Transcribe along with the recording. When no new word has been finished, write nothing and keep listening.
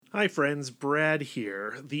Hi friends, Brad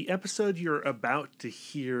here. The episode you're about to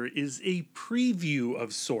hear is a preview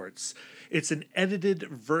of sorts. It's an edited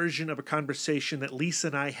version of a conversation that Lisa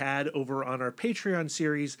and I had over on our Patreon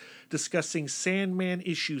series discussing Sandman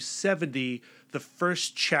issue 70, the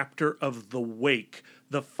first chapter of The Wake,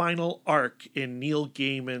 the final arc in Neil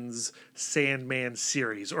Gaiman's Sandman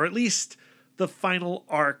series, or at least the final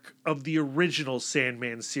arc of the original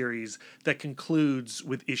Sandman series that concludes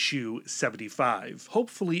with issue 75.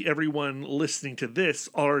 Hopefully everyone listening to this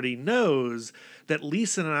already knows that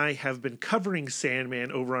Lisa and I have been covering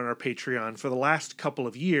Sandman over on our Patreon for the last couple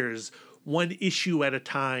of years, one issue at a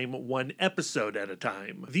time, one episode at a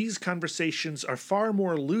time. These conversations are far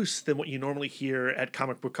more loose than what you normally hear at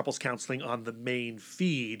Comic Book Couples Counseling on the main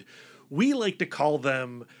feed. We like to call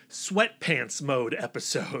them sweatpants mode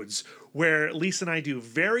episodes, where Lisa and I do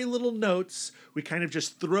very little notes. We kind of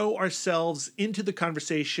just throw ourselves into the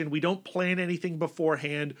conversation. We don't plan anything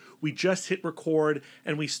beforehand. We just hit record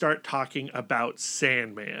and we start talking about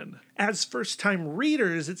Sandman. As first-time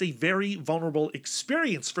readers, it's a very vulnerable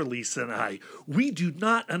experience for Lisa and I. We do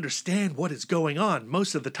not understand what is going on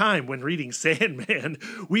most of the time when reading Sandman.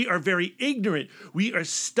 We are very ignorant. We are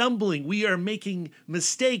stumbling. We are making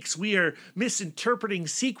mistakes. We are misinterpreting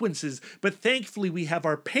sequences. But thankfully, we have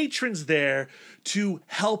our patrons there to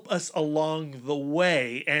help us along the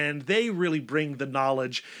way, and they really bring the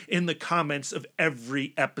knowledge in the comments of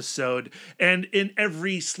every episode. And in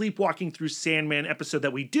every Sleepwalking Through Sandman episode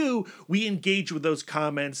that we do, we engage with those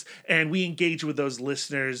comments and we engage with those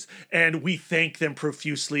listeners, and we thank them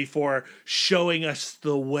profusely for showing us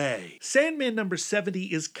the way. Sandman number 70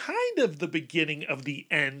 is kind of the beginning of the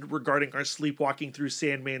end regarding our Sleepwalking Through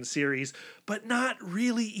Sandman series, but not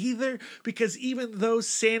really either, because even though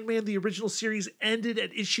Sandman, the original series, ended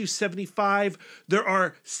at issue 75, there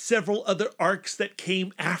are several other arcs that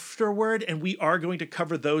came afterward, and we are going to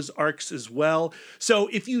cover those arcs as well. So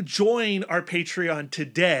if you join our Patreon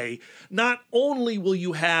today, not only will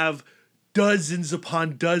you have dozens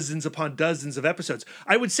upon dozens upon dozens of episodes.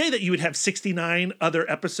 I would say that you would have 69 other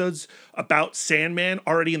episodes about Sandman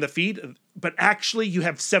already in the feed, but actually you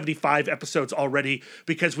have 75 episodes already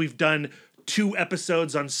because we've done 2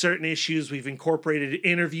 episodes on certain issues. We've incorporated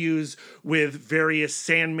interviews with various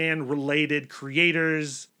Sandman-related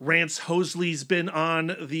creators. Rance Hosley's been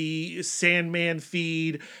on the Sandman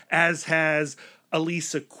feed, as has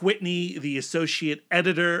Elisa Quitney, the associate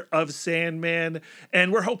editor of Sandman,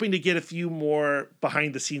 and we're hoping to get a few more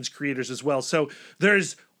behind-the-scenes creators as well. So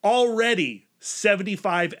there's already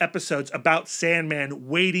 75 episodes about Sandman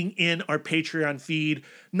waiting in our Patreon feed,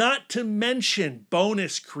 not to mention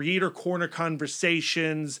bonus Creator Corner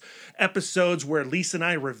conversations, episodes where Lisa and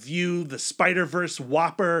I review the Spider-Verse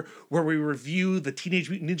Whopper, where we review the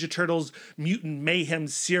Teenage Mutant Ninja Turtles Mutant Mayhem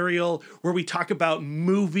cereal, where we talk about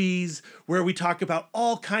movies, where we talk about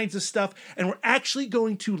all kinds of stuff, and we're actually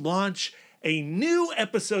going to launch a new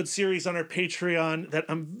episode series on our Patreon that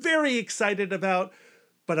I'm very excited about.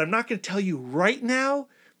 But I'm not going to tell you right now.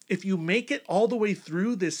 If you make it all the way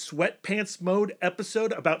through this sweatpants mode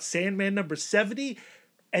episode about Sandman number 70,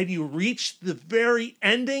 and you reach the very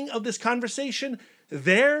ending of this conversation,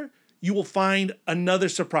 there you will find another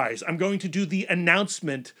surprise. I'm going to do the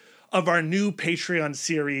announcement of our new Patreon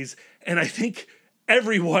series, and I think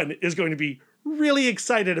everyone is going to be really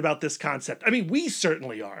excited about this concept. I mean, we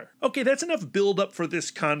certainly are. Okay, that's enough build up for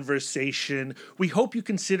this conversation. We hope you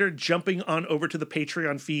consider jumping on over to the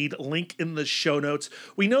Patreon feed, link in the show notes.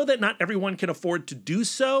 We know that not everyone can afford to do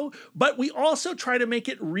so, but we also try to make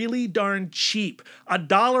it really darn cheap.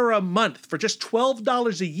 $1 a month for just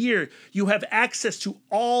 $12 a year. You have access to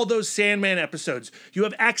all those Sandman episodes. You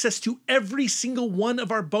have access to every single one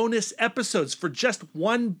of our bonus episodes for just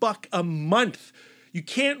 $1 a month. You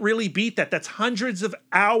can't really beat that. That's hundreds of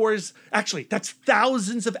hours. Actually, that's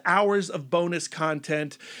thousands of hours of bonus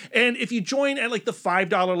content. And if you join at like the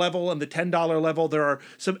 $5 level and the $10 level, there are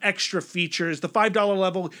some extra features. The $5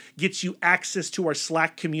 level gets you access to our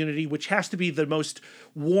Slack community, which has to be the most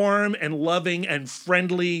warm and loving and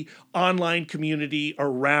friendly online community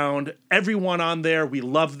around. Everyone on there, we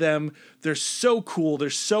love them. They're so cool. They're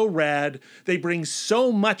so rad. They bring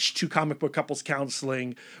so much to Comic Book Couples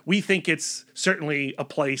Counseling. We think it's certainly a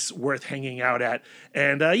place worth hanging out at.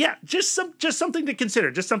 And just something to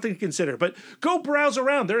consider. Just something to consider. But go browse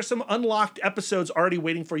around. There are some unlocked episodes already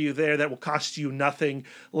waiting for you there that will cost you nothing.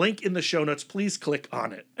 Link in the show notes. Please click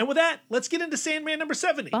on it. And with that, let's get into Sandman number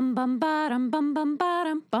 70. Bum bum bottom bum bum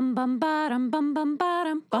bottom bum bum bottom bum bum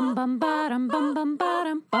bottom bum bum bottom bum bum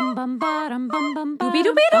bottom bum bum bottom bum bum doobie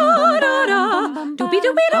doobie da da da doobie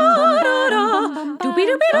doobie da da da doobie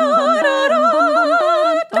doobie da da da da da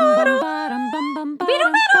doobie doobie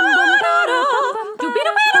da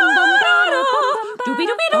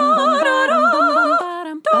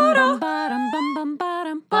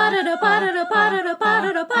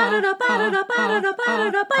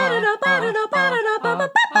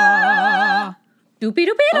Hello,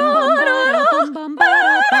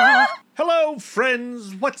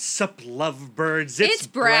 friends. What's up, lovebirds? It's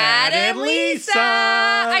Brad and Lisa.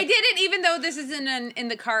 I did it even though this isn't in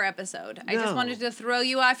the car episode. I just wanted to throw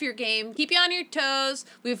you off your game, keep you on your toes.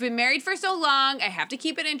 We've been married for so long. I have to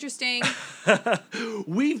keep it interesting.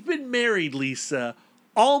 We've been married, Lisa,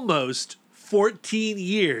 almost 14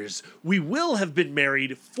 years. We will have been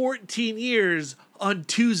married 14 years on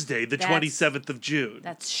Tuesday, the 27th of June.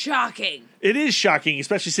 That's shocking. It is shocking,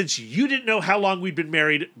 especially since you didn't know how long we'd been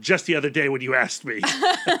married just the other day when you asked me.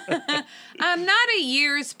 I'm not a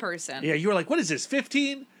years person. Yeah, you were like, what is this,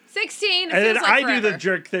 15? 16, And then like I forever. do the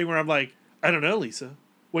jerk thing where I'm like, I don't know, Lisa.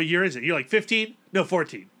 What year is it? You're like, 15? No,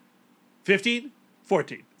 14. 15?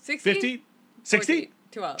 14. 16? 15? 16? 14,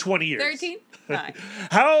 12. 20 years. 13? 9.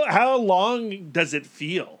 How long does it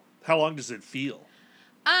feel? How long does it feel?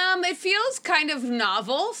 It feels kind of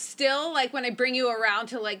novel still. Like when I bring you around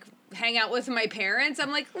to like hang out with my parents,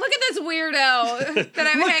 I'm like, look at this weirdo that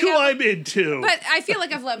I'm Look hanging who out with. I'm into. But I feel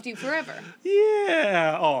like I've loved you forever.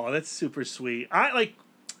 Yeah. Oh, that's super sweet. I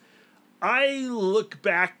look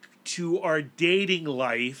back to our dating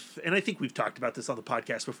life, and I think we've talked about this on the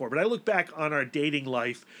podcast before, but I look back on our dating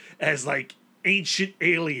life as like ancient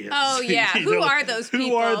aliens. Oh, yeah. Who are those people?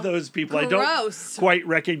 Who are those people? I don't Gross. quite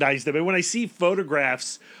recognize them. And when I see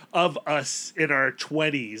photographs of us in our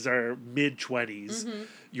 20s, our mid-20s,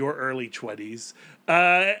 your early 20s,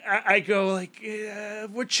 I go like,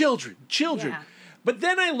 we're children. Yeah. But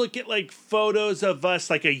then I look at like photos of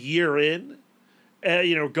us like a year in,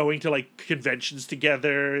 going to like conventions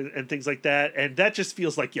together and things like that. And that just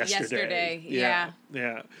feels like yesterday. Yeah.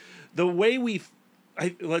 The way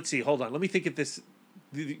let's see, hold on. Let me think of this.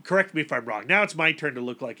 Correct me if I'm wrong. Now it's my turn to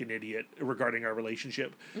look like an idiot regarding our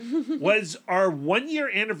relationship. Was our 1-year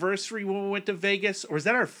anniversary when we went to Vegas, or was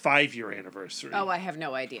that our 5-year anniversary? Oh, I have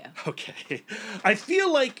no idea. Okay. I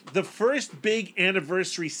feel like the first big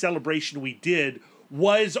anniversary celebration we did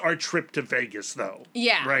was our trip to Vegas, though.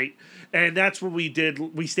 Yeah. Right? And that's what we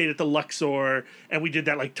did. We stayed at the Luxor, and we did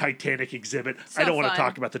that, like, Titanic exhibit. So I don't want fun. to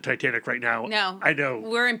talk about the Titanic right now. No. I know.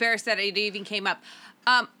 We're embarrassed that it even came up.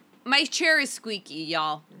 My chair is squeaky,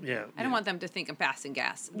 y'all. Yeah. I don't want them to think I'm passing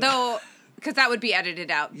gas. Though, because that would be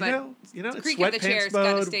edited out. But You know, the it's creak of the sweatpants chair's got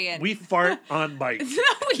to mode. stay in. We fart on mic. No,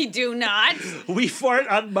 we do not. We fart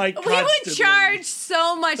on mic We constantly. would charge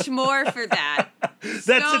so much more for that. That's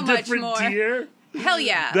so a different much more. tier. Hell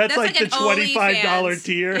yeah. That's like the an $25 OnlyFans.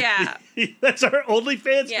 tier. Yeah. That's our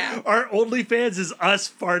OnlyFans? Yeah. Our OnlyFans is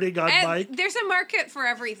us farting on mic. And there's a market for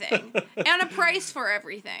everything. And a price for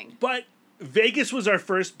everything. But Vegas was our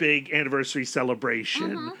first big anniversary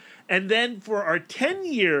celebration. And then for our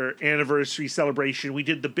 10-year anniversary celebration, we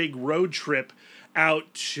did the big road trip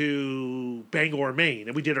out to Bangor, Maine.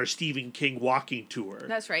 And we did our Stephen King walking tour.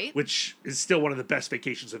 That's right. Which is still one of the best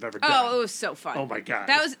vacations I've ever done. Oh, it was so fun. Oh, my God.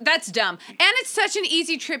 That's dumb. And it's such an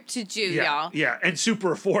easy trip to do, y'all. Yeah, and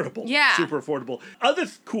super affordable. Yeah. Super affordable. Other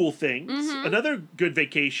cool things, another good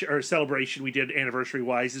vacation or celebration we did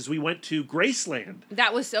anniversary-wise is we went to Graceland.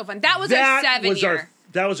 That was so fun. That was our 7-year.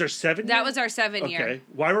 That was our 7-year? That was our 7-year. Okay.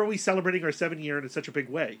 Why were we celebrating our 7-year in such a big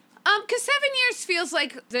way? Because 7 years feels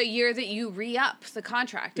like the year that you re-up the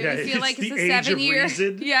contract. Don't you feel like it's the a age 7-year? of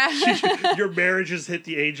reason. Yeah. Your marriage has hit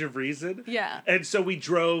the age of reason. Yeah. And so we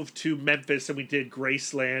drove to Memphis and we did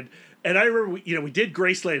Graceland. And I remember, we did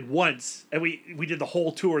Graceland once, and we did the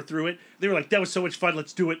whole tour through it. They were like, that was so much fun,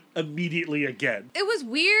 let's do it immediately again. It was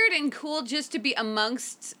weird and cool just to be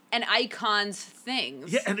amongst an icon's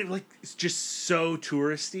things. Yeah, and it's just so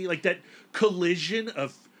touristy. Like that collision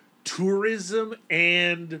of tourism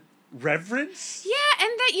and reverence. Yeah,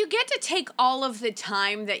 and that you get to take all of the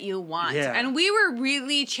time that you want. Yeah. And we were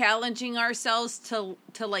really challenging ourselves to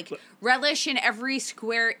like relish in every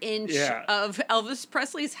square inch of Elvis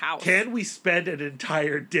Presley's house. Can we spend an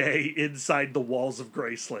entire day inside the walls of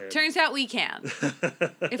Graceland? Turns out we can.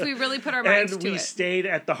 If we really put our minds and to it. we stayed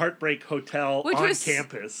at the Heartbreak Hotel on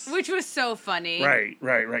campus. Which was so funny.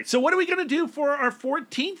 Right. So what are we going to do for our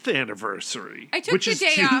 14th anniversary? I took which the is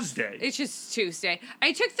day Tuesday. off. It's just Tuesday.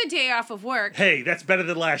 I took the day off of work. Hey, that's better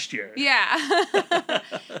than last year. Yeah.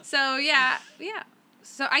 So yeah.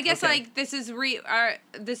 So I guess this is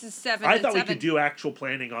this is 7 I and thought 7. we could do actual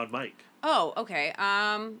planning on mic. Oh, okay.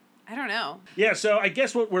 I don't know. Yeah, so I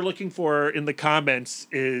guess what we're looking for in the comments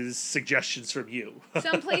is suggestions from you.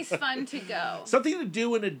 Someplace fun to go. Something to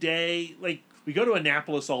do in a day, like we go to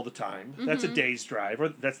Annapolis all the time. That's a day's drive, or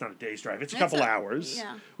that's not a day's drive. It's a couple hours.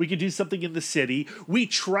 Yeah. We could do something in the city. We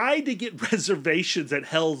tried to get reservations at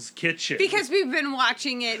Hell's Kitchen. Because we've been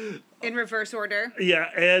watching it in reverse order. Yeah,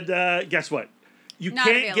 and guess what? You Not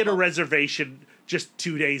can't get a available. reservation just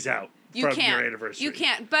 2 days out. from your anniversary. You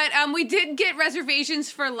can't. But we did get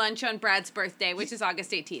reservations for lunch on Brad's birthday, which is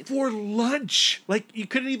August 18th. For lunch? Like, you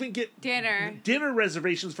couldn't even get dinner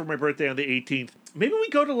reservations for my birthday on the 18th. Maybe we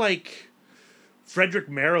go to, like, Frederick,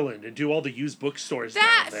 Maryland, and do all the used bookstores down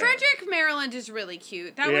there. Frederick, Maryland is really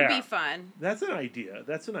cute. That would be fun. That's an idea.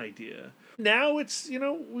 Now it's,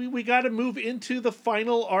 we got to move into the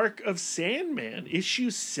final arc of Sandman, issue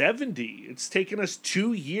 70. It's taken us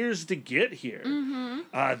 2 years to get here.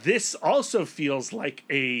 Mm-hmm. This also feels like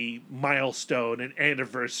a milestone, an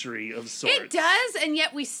anniversary of sorts. It does, and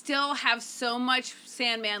yet we still have so much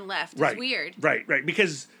Sandman left. It's weird. Right.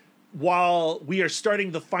 Because while we are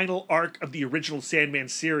starting the final arc of the original Sandman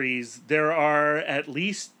series, there are at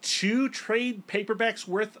least 2 trade paperbacks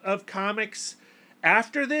worth of comics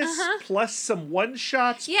after this, plus some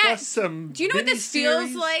one-shots, plus some Do you know what this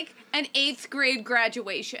feels like? An 8th grade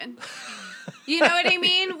graduation. You know what I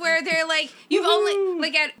mean? Where they're like, you've only,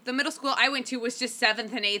 like at the middle school I went to was just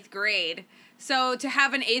 7th and 8th grade. So to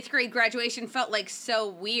have an 8th grade graduation felt like so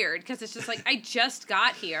weird, because it's just like, I just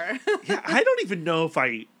got here. Yeah, I don't even know if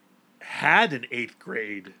I had an 8th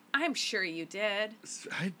grade. I'm sure you did.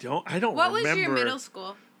 I don't remember. What was your middle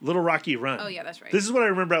school? Little Rocky Run. Oh, yeah, that's right. This is what I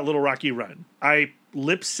remember about Little Rocky Run. I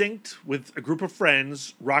lip-synced with a group of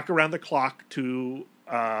friends, Rock Around the Clock, to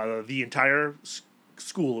the entire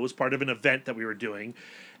school. It was part of an event that we were doing.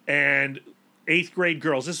 And 8th grade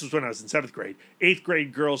girls, this was when I was in 7th grade, 8th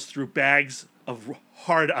grade girls threw bags of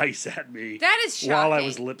hard ice at me. That is shocking. While I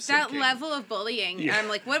was lip-syncing. That level of bullying. Yeah. I'm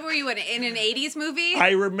like, what were you in an 80s movie?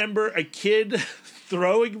 I remember a kid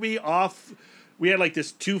throwing me off. We had like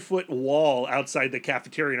this 2-foot wall outside the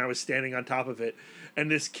cafeteria, and I was standing on top of it. And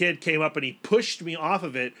this kid came up and he pushed me off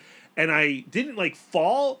of it, and I didn't like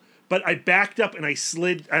fall, but I backed up and I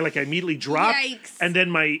slid. I immediately dropped. Yikes. And then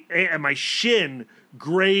my shin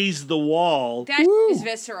grazed the wall. That is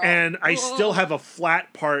visceral. And I still have a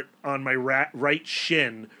flat part on my right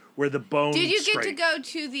shin where the bone. Did you get to go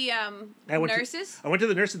to the nurses? I went to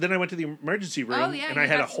the nurses, then I went to the emergency room, and I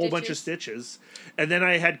had a whole bunch of stitches. And then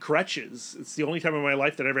I had crutches. It's the only time in my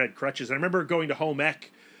life that I ever had crutches. And I remember going to home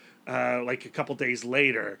ec like a couple days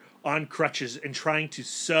later on crutches and trying to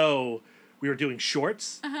sew. We were doing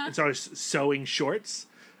shorts, and so I was sewing shorts,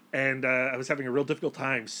 and I was having a real difficult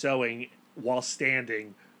time sewing while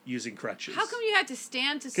standing using crutches. How come you had to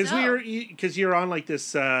stand to sew? Because you're on like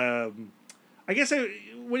this. I guess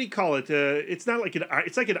what do you call it? It's not like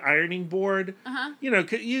it's like an ironing board. You know,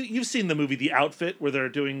 you've seen the movie The Outfit where they're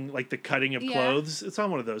doing like the cutting of clothes. It's on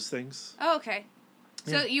one of those things. Oh, okay.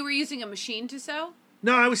 So you were using a machine to sew?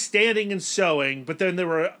 No, I was standing and sewing, but then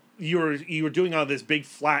you were doing on this big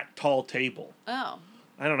flat tall table. Oh.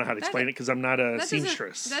 I don't know how to explain it because I'm not a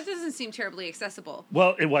seamstress. That doesn't seem terribly accessible.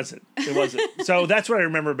 Well, it wasn't. So that's what I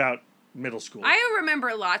remember about middle school. I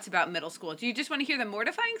remember lots about middle school. Do you just want to hear the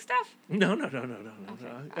mortifying stuff? No.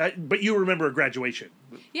 Okay. But you remember a graduation.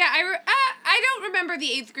 Yeah, I don't remember the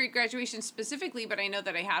 8th grade graduation specifically, but I know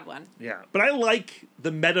that I had one. Yeah, but I like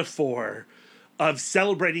the metaphor of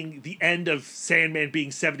celebrating the end of Sandman being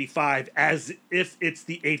 75 as if it's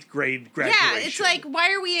the 8th grade graduation. Yeah, it's like why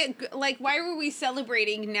are we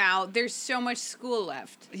celebrating now? There's so much school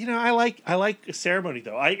left. You know, I like a ceremony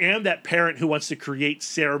though. I am that parent who wants to create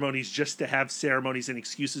ceremonies just to have ceremonies and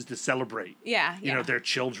excuses to celebrate. Yeah. You know, their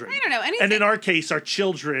children. I don't know. And in our case, our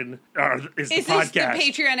children is the podcast. Is this the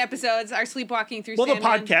Patreon episodes, our sleepwalking through Sandman?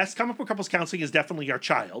 Well, the podcast, Comic Book Couples Counseling, is definitely our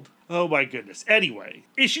child. Oh my goodness. Anyway,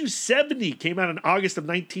 issue 70 came out in August of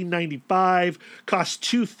 1995, cost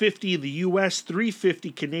 $2.50 in the U.S.,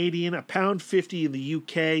 $3.50 Canadian, £1.50 in the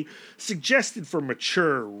U.K., suggested for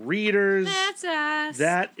mature readers. That's us.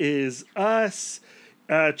 That is us.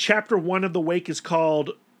 Chapter 1 of The Wake is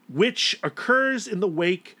called Which Occurs in the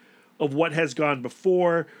Wake of What Has Gone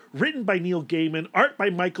Before, written by Neil Gaiman, art by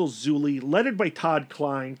Michael Zulli, lettered by Todd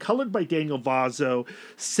Klein, colored by Daniel Vazzo,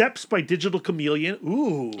 seps by Digital Chameleon.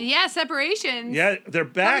 Ooh. Yeah, separations. Yeah, they're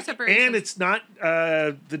back, and it's not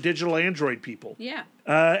the digital android people. Yeah.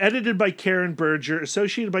 Edited by Karen Berger,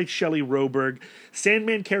 associated by Shelley Roberg,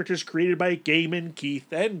 Sandman characters created by Gaiman,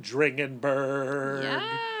 Keith, and Dringenberg.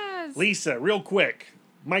 Yes. Lisa, real quick.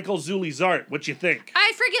 Michael Zulli's art. What you think?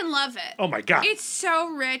 I freaking love it. Oh my god. It's so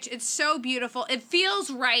rich. It's so beautiful. It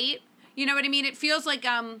feels right. You know what I mean? It feels like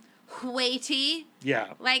weighty.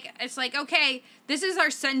 Yeah. Like it's like, okay, this is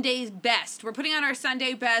our Sunday's best. We're putting on our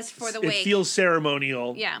Sunday best for the week. It feels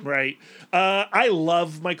ceremonial. Yeah. Right. I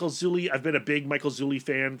love Michael Zulli. I've been a big Michael Zulli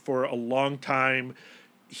fan for a long time.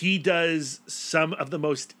 He does some of the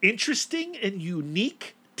most interesting and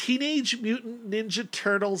unique Teenage Mutant Ninja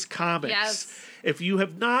Turtles comics. Yes. If you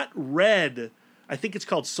have not read, I think it's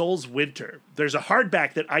called Soul's Winter. There's a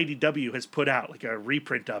hardback that IDW has put out, like a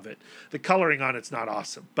reprint of it. The coloring on it's not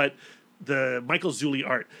awesome, but the Michael Zulli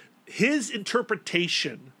art, his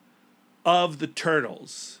interpretation of the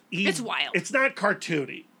Turtles, it's wild. It's not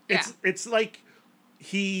cartoony. It's like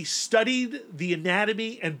he studied the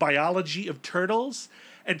anatomy and biology of turtles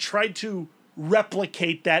and tried to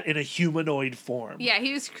replicate that in a humanoid form. Yeah,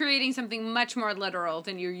 he was creating something much more literal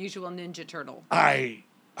than your usual Ninja Turtle. I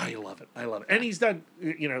love it. I love it. And he's done,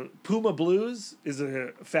 Puma Blues is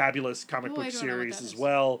a fabulous comic book series as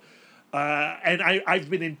well. And I've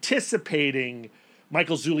been anticipating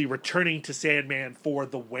Michael Zulli returning to Sandman for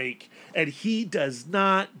the Wake, and he does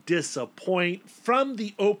not disappoint. From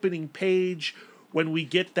the opening page, when we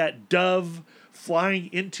get that dove flying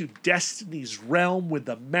into Destiny's realm with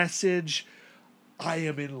the message, I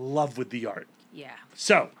am in love with the art. Yeah.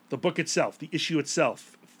 So, the book itself, the issue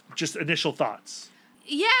itself, just initial thoughts.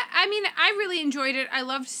 Yeah, I mean, I really enjoyed it. I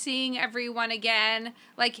loved seeing everyone again.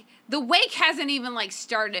 Like, the Wake hasn't even,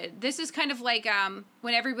 started. This is kind of like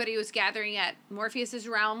when everybody was gathering at Morpheus's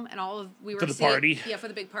realm and we were... For the party. Yeah, for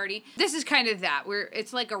the big party. This is kind of that, where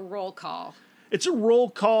it's like a roll call. It's a roll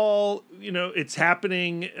call. It's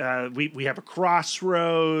happening. We have a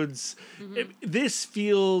crossroads. Mm-hmm. This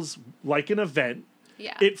feels like an event.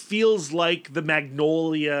 Yeah. It feels like the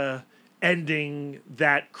Magnolia ending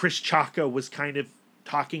that Chris Chaka was kind of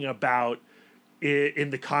talking about in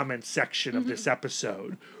the comments section of this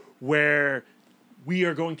episode, where we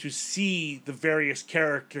are going to see the various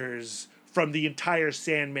characters from the entire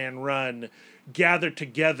Sandman run gather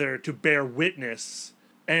together to bear witness.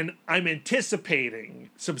 And I'm anticipating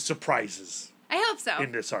some surprises. I hope so.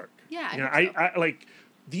 In this arc. Yeah, I like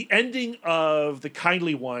the ending of the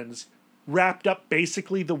Kindly Ones wrapped up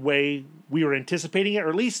basically the way we were anticipating it, or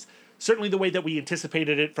at least certainly the way that we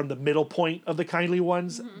anticipated it from the middle point of the Kindly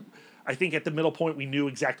Ones. Mm-hmm. I think at the middle point we knew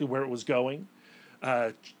exactly where it was going.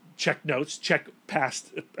 Check notes, check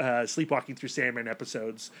past Sleepwalking Through Sandman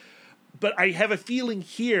episodes. But I have a feeling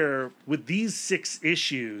here with these 6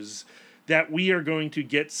 issues that we are going to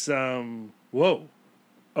get some, whoa,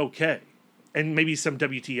 okay, and maybe some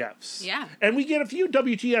WTFs. Yeah. And we get a few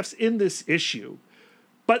WTFs in this issue.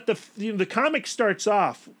 But the comic starts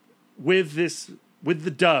off with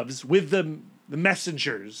the doves, with the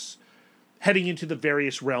messengers heading into the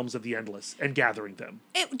various realms of the Endless and gathering them.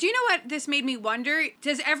 Do you know what this made me wonder?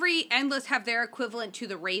 Does every Endless have their equivalent to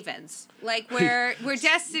the Ravens? Like where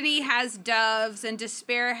Destiny has doves and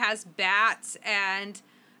Despair has bats and...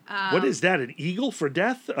 what is that? An eagle for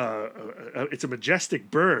death? It's a majestic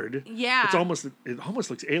bird. Yeah. It almost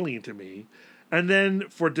looks alien to me. And then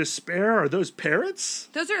for Despair, are those parrots?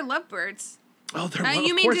 Those are lovebirds. Oh, they're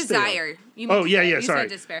you mean Desire. Sorry.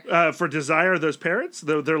 Despair. For Desire, those parrots,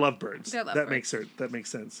 they're lovebirds. They're lovebirds. That makes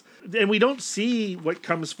sense. And we don't see what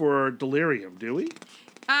comes for Delirium, do we?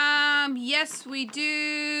 Yes, we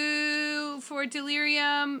do. For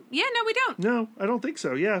Delirium. Yeah, no, we don't. No, I don't think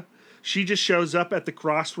so. Yeah. She just shows up at the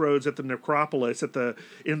crossroads at the necropolis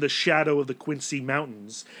in the shadow of the Quincy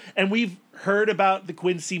Mountains. And we've heard about the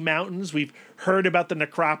Quincy Mountains. We've heard about the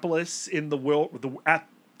necropolis in at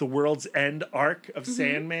the World's End arc of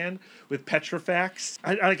Sandman with Petrifax.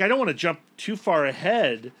 I don't want to jump too far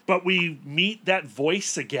ahead, but we meet that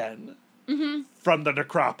voice again from the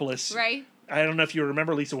necropolis. Right. I don't know if you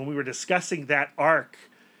remember, Lisa, when we were discussing that arc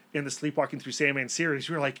in the Sleepwalking Through Sandman series,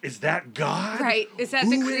 we were like, is that God? Right. Is that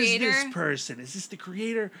the creator? Who is this person? Is this the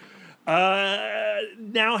creator?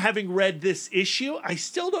 Now, having read this issue, I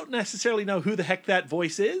still don't necessarily know who the heck that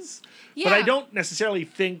voice is. Yeah. But I don't necessarily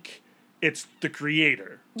think it's the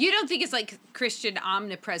creator. You don't think it's like Christian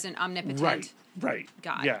omnipresent, omnipotent? Right.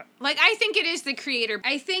 God. Yeah. Like, I think it is the creator.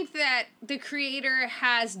 I think that the creator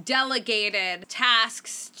has delegated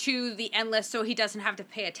tasks to the Endless so he doesn't have to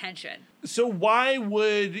pay attention. So why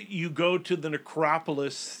would you go to the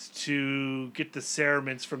necropolis to get the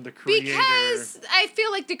cerements from the creator? Because I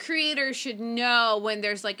feel like the creator should know when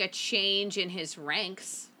there's like a change in his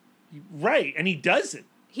ranks. Right, and he doesn't.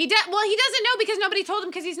 He doesn't know because nobody told him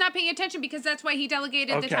because he's not paying attention because that's why he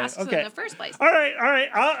delegated the tasks to him in the first place. All right.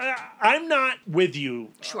 I'm not with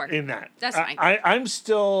you in that. That's fine. I'm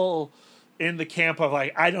still in the camp of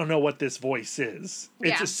I don't know what this voice is.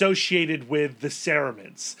 It's associated with the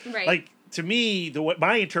cerements. Right. Like, to me,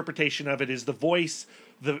 my interpretation of it is the voice,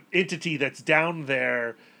 the entity that's down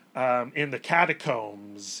there in the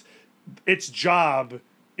catacombs, its job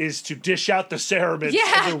is to dish out the cerements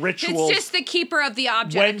and the rituals. It's just the keeper of the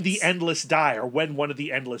objects. When the Endless die, or when one of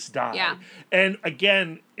the Endless die. Yeah. And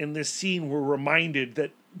again, in this scene, we're reminded that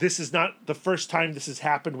this is not the first time this has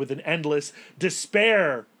happened with an Endless.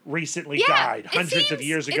 Despair recently died, hundreds of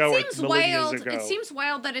years ago or millennia ago. It seems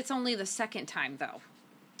wild that it's only the second time, though.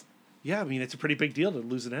 Yeah, I mean, it's a pretty big deal to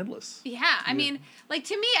lose an Endless. Yeah, I mean, like,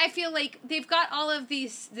 to me, I feel like they've got all of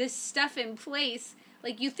this stuff in place.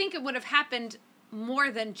 Like, you think it would have happened more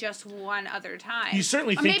than just one other time. You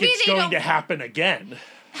certainly think it's going to happen again.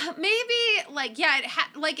 Maybe, like, yeah,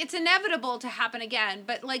 it's inevitable to happen again.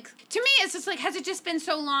 But, like, to me, it's just like, has it just been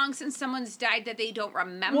so long since someone's died that they don't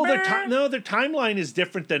remember? Well, their timeline is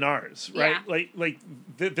different than ours, right? Yeah. Like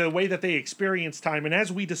the way that they experience time. And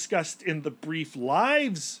as we discussed in the Brief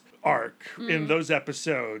Lives arc in those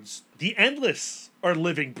episodes, the Endless are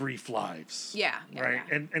living brief lives. Yeah. Right?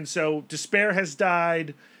 Yeah. And so Despair has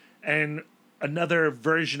died, and another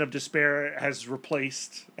version of Despair has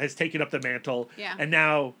taken up the mantle. Yeah. And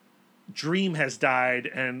now Dream has died,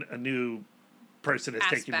 and a new person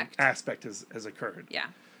has Aspect has occurred. Yeah.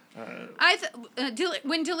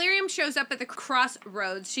 When Delirium shows up at the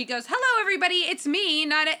crossroads, she goes, "Hello, everybody, it's me,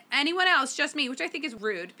 not anyone else, just me," which I think is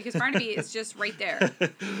rude because Barnaby is just right there.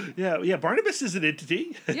 Yeah. Barnabas is an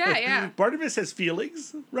entity. Yeah. Barnabas has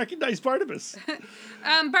feelings. Recognize Barnabas.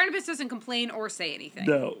 Barnabas doesn't complain or say anything.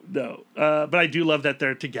 No. But I do love that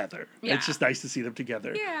they're together. Yeah. It's just nice to see them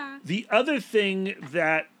together. Yeah. The other thing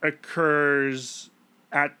that occurs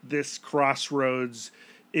at this crossroads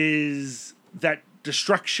is that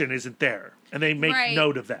Destruction isn't there, and they make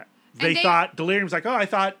note of that. They thought Delirium's like, I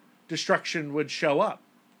thought Destruction would show up.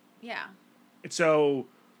 Yeah. And so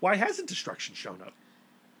why hasn't Destruction shown up?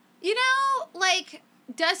 You know, like,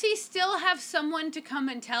 does he still have someone to come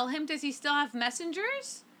and tell him? Does he still have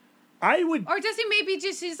messengers? Or does he maybe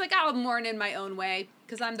he's like, I'm mourn in my own way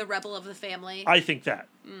because I'm the rebel of the family? I think that.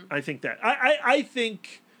 I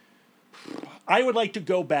think I would like to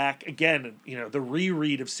go back again. You know, the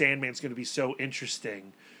reread of Sandman's going to be so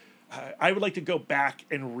interesting. I would like to go back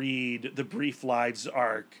and read the Brief Lives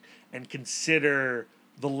arc and consider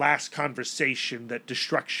the last conversation that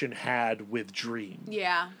Destruction had with Dream.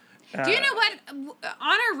 Yeah. Do you know what?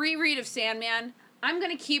 On a reread of Sandman, I'm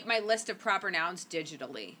going to keep my list of proper nouns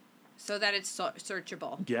digitally so that it's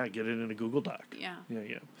searchable. Yeah, get it in a Google Doc. Yeah.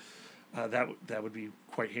 That would be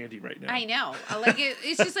quite handy right now. I know. Like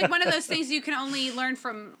it's just like one of those things you can only learn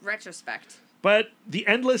from retrospect. But the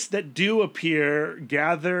Endless that do appear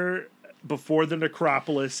gather before the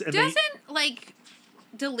necropolis, and like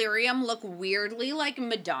Delirium look weirdly like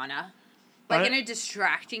Madonna, like in a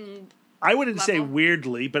distracting. I wouldn't say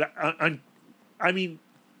weirdly, but I mean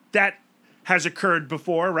that has occurred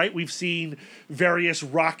before, right? We've seen various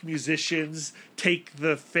rock musicians take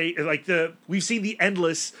we've seen the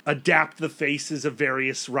Endless adapt the faces of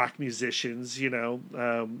various rock musicians, you know.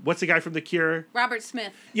 What's the guy from The Cure? Robert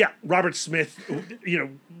Smith. Yeah, Robert Smith. You know,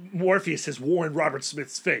 Morpheus has worn Robert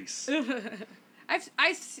Smith's face.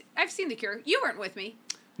 I've seen The Cure. You weren't with me.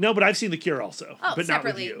 No, but I've seen The Cure also. Oh, but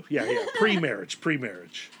separately. Not with you. Yeah.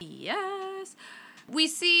 Pre-marriage. Yes. We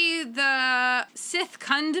see the Sith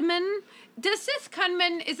Kundman. Does Sith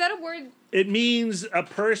Kundman, is that a word? It means a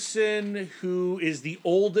person who is the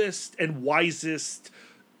oldest and wisest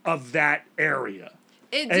of that area.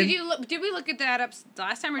 Did we look at that up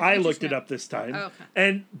last time? Or I looked it up this time. Oh, okay.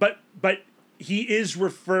 And but he is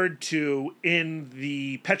referred to in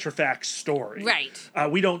the Petrifax story. Right.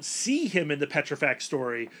 We don't see him in the Petrifax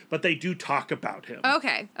story, but they do talk about him.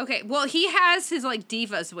 Okay. Well, he has his like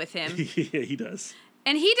divas with him. Yeah, he does.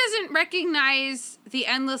 And he doesn't recognize the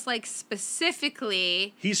Endless, like,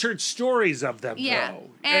 specifically. He's heard stories of them, though.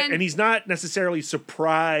 And he's not necessarily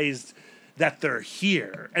surprised that they're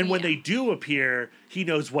here. And when they do appear, he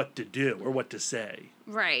knows what to do or what to say.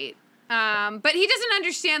 Right. But he doesn't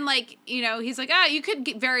understand, like, you know, he's like, you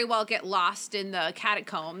could very well get lost in the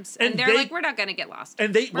catacombs. And they're like, we're not going to get lost.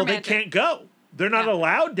 And they can't go. They're not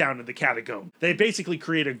allowed down in the catacomb. They basically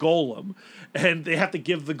create a golem, and they have to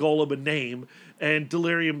give the golem a name, and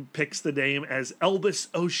Delirium picks the name as Elvis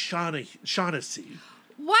O'Shaughnessy.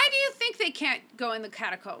 Why do you think they can't go in the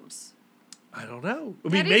catacombs? I don't know. I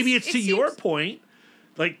mean, maybe it's to your point.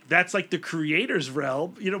 Like, that's like the creator's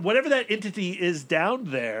realm. You know, whatever that entity is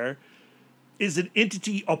down there is an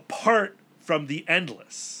entity apart from the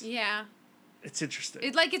Endless. Yeah. It's interesting.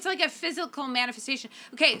 It's like a physical manifestation.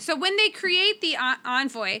 Okay, so when they create the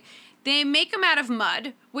envoy, they make them out of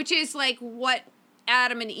mud, which is like what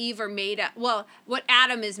Adam and Eve are made of. Well, what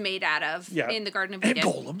Adam is made out of in the Garden of Eden.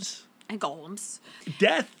 And golems.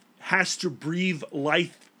 Death has to breathe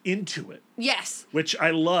life into it. Yes. Which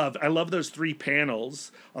I love. I love those 3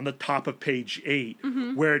 panels on the top of page 8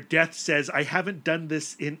 where Death says, I haven't done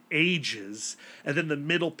this in ages. And then the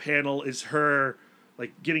middle panel is her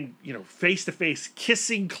like getting, you know, face to face,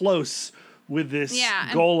 kissing close with this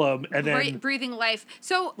golem and then breathing life.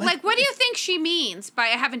 So, like, what do you think she means by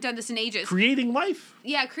I haven't done this in ages? Creating life?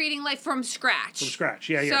 Yeah, creating life from scratch. From scratch,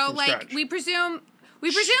 yeah. So, like, scratch. we presume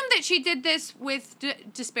that she did this with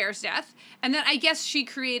Despair's death, and then I guess she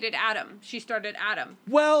created Adam. She started Adam.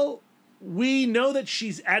 Well, we know that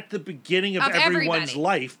she's at the beginning of everyone's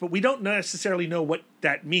life, but we don't necessarily know what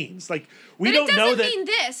that means. Like, we don't know that... But it doesn't mean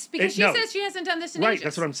this, because she says she hasn't done this in ages. Right,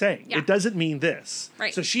 that's what I'm saying. Yeah. It doesn't mean this.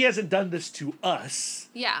 Right. So she hasn't done this to us.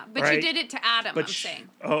 Yeah, but she did it to Adam, I'm saying.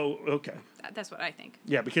 Oh, okay. That's what I think.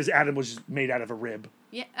 Yeah, because Adam was made out of a rib.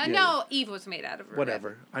 Yeah, no, Eve was made out of a rib.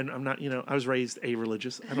 Whatever. I'm not, I was raised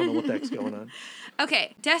a-religious. I don't know what the heck's going on.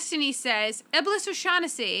 Okay, Destiny says, Iblis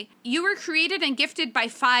O'Shaughnessy, you were created and gifted by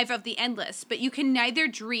 5 of the Endless, but you can neither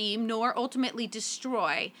dream nor ultimately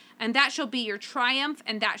destroy, and that shall be your triumph,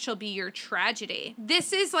 and that shall be your tragedy.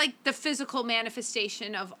 This is like the physical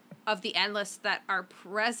manifestation of the Endless that are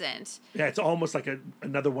present. Yeah, it's almost like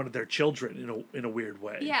another one of their children in a weird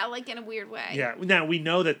way. Yeah, like in a weird way. Yeah. Now we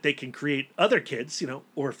know that they can create other kids,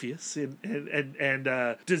 Orpheus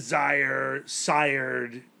and Desire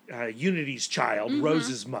sired Unity's child,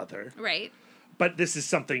 Rose's mother. Right. But this is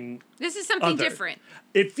something different.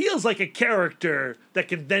 It feels like a character that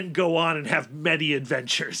can then go on and have many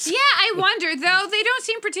adventures. Yeah, I wonder, though. They don't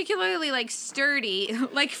seem particularly, like, sturdy.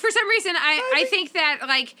 Like, for some reason, I think that,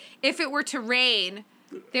 like, if it were to rain,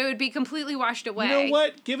 they would be completely washed away. You know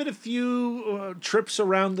what? Give it a few trips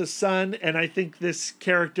around the sun, and I think this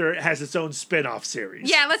character has its own spin-off series.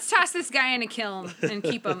 Yeah, let's toss this guy in a kiln and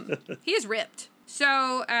keep him. He is ripped.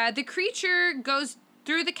 So, the creature goes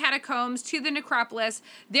through the catacombs to the necropolis.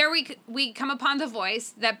 There we come upon the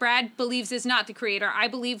voice that Brad believes is not the creator. I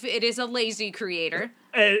believe it is a lazy creator.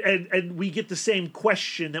 And we get the same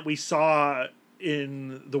question that we saw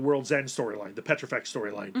in the World's End storyline, the Petrifex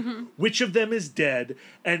storyline. Mm-hmm. Which of them is dead?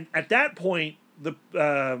 And at that point,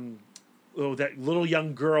 that little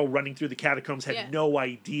young girl running through the catacombs had no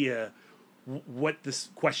idea what this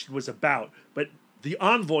question was about. But the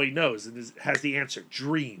envoy knows and has the answer.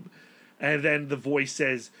 Dream. And then the voice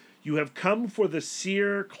says, you have come for the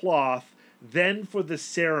seer cloth, then for the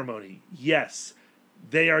ceremony. Yes,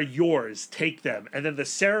 they are yours. Take them. And then the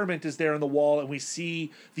cerement is there on the wall, and we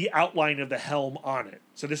see the outline of the helm on it.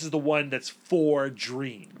 So this is the one that's for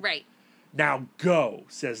Dream. Right. Now go,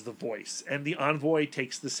 says the voice. And the envoy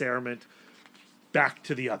takes the cerement back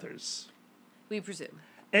to the others. We presume.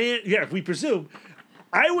 And, we presume...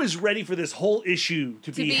 I was ready for this whole issue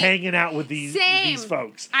to be hanging out with these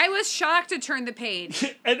folks. I was shocked to turn the page.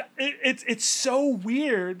 And it's so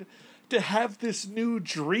weird to have this new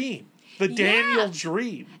Dream, the Daniel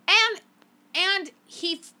Dream. And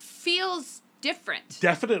he feels different.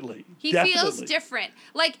 Definitely. He feels different.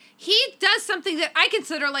 Like, he does something that I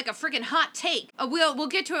consider like a freaking hot take. We'll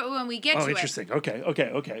get to it when we get to it. Oh, interesting.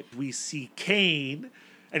 Okay. We see Cain,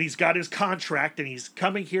 and he's got his contract, and he's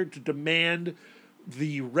coming here to demand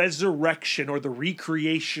the resurrection or the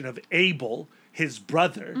recreation of Abel, his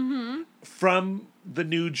brother, from the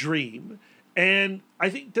new Dream. And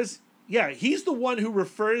I think he's the one who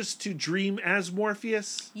refers to Dream as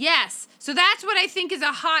Morpheus. Yes. So that's what I think is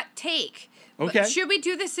a hot take. Okay. Should we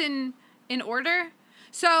do this in order?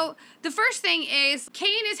 So the first thing is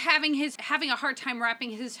Cain is having a hard time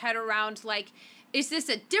wrapping his head around, like, is this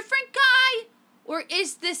a different guy? Or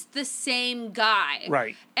is this the same guy?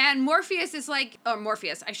 Right. And Morpheus is like, or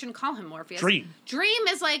Morpheus, I shouldn't call him Morpheus. Dream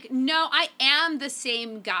is like, no, I am the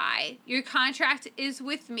same guy. Your contract is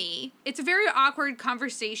with me. It's a very awkward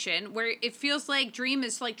conversation where it feels like Dream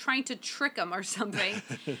is like trying to trick him or something.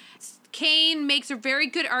 Cain makes a very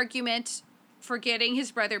good argument for getting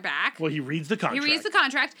his brother back. Well, he reads the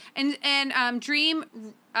contract. And Dream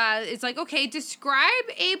is like, okay, describe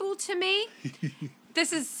Abel to me.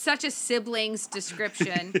 This is such a sibling's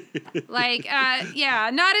description. Like,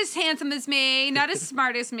 not as handsome as me, not as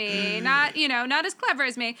smart as me, not as clever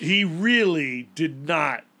as me. He really did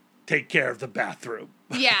not take care of the bathroom.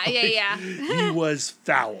 Yeah. He was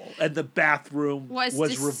foul, and the bathroom was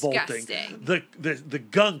revolting. The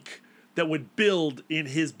gunk that would build in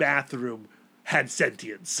his bathroom had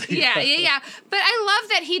sentience. Yeah. But I love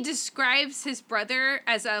that he describes his brother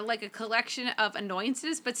as a collection of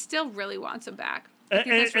annoyances, but still really wants him back.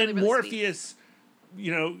 And Morpheus,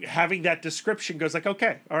 having that description goes like,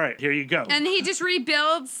 okay, all right, here you go. And he just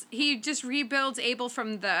rebuilds Abel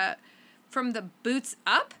from the boots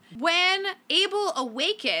up. When Abel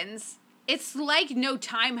awakens, it's like no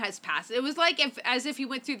time has passed. It was like as if he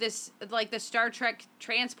went through this, like the Star Trek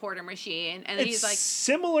transporter machine, and he's like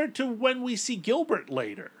similar to when we see Gilbert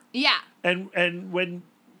later. Yeah. And when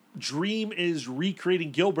Dream is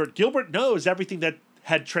recreating Gilbert knows everything that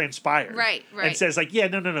had transpired. Right. And says like, yeah,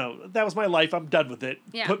 no, that was my life. I'm done with it.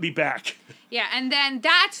 Yeah. Put me back. Yeah, and then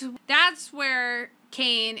that's where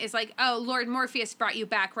Cain is like, oh, Lord Morpheus brought you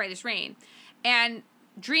back right as rain. And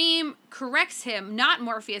Dream corrects him, not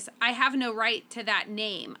Morpheus. I have no right to that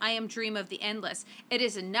name. I am Dream of the Endless. It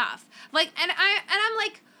is enough. Like, and I'm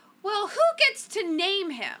like, well, who gets to name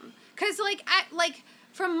him? Because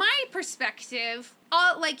from my perspective,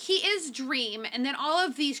 he is Dream, and then all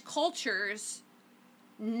of these cultures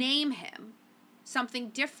name him something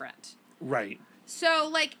different. Right. So,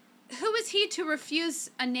 like, who is he to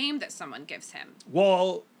refuse a name that someone gives him?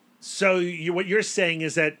 Well, so what you're saying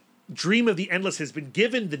is that Dream of the Endless has been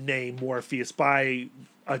given the name Morpheus by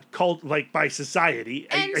a cult, like by society,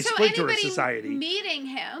 and a so splinter of anybody society. Meeting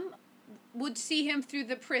him would see him through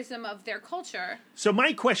the prism of their culture. So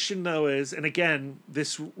my question, though, is, and again,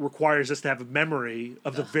 this requires us to have a memory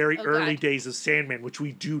of the very early days of Sandman, which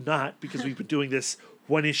we do not, because we've been doing this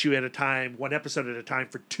one issue at a time, one episode at a time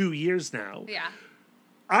for 2 years now. Yeah.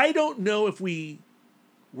 I don't know if we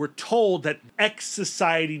were told that X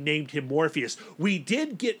society named him Morpheus. We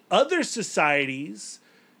did get other societies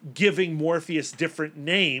giving Morpheus different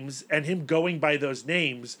names and him going by those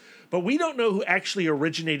names, but we don't know who actually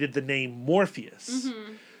originated the name Morpheus.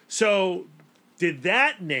 Mm-hmm. So did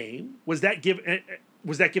that name, was that given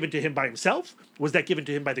to him by himself? Was that given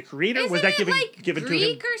to him by the creator? Isn't was that given Greek to him?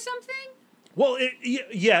 Greek or something? Well,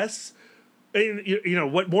 yes. You know,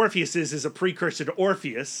 what Morpheus is a precursor to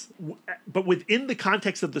Orpheus, but within the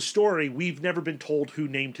context of the story, we've never been told who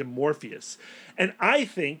named him Morpheus. And I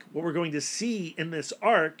think what we're going to see in this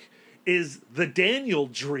arc is the Daniel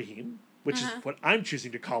Dream, which is what I'm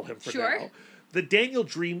choosing to call him for now. The Daniel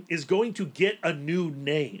Dream is going to get a new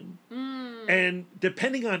name. And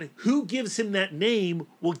depending on who gives him that name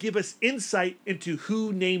will give us insight into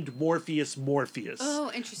who named Morpheus Morpheus.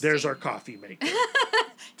 Oh, interesting. There's our coffee maker.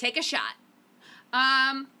 Take a shot.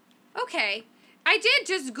 Okay. I did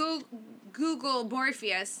just Google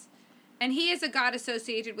Morpheus, and he is a god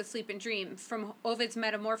associated with sleep and dream from Ovid's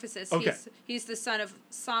Metamorphosis. Okay. He's the son of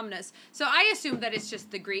Somnus. So I assume that it's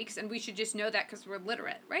just the Greeks, and we should just know that because we're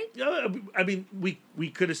literate, right? I mean, we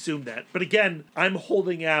could assume that. But again, I'm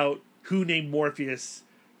holding out who named Morpheus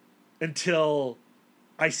until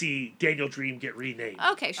I see Daniel Dream get renamed.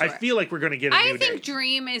 Okay, sure. I feel like we're going to get a new name. I think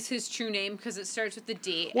Dream is his true name because it starts with the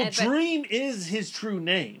D. Well, Dream is his true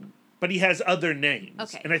name, but he has other names.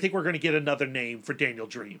 Okay. And I think we're going to get another name for Daniel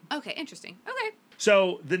Dream. Okay, interesting. Okay.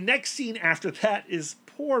 So the next scene after that is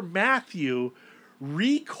poor Matthew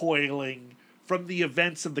recoiling from the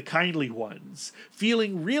events of the Kindly Ones,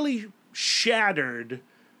 feeling really shattered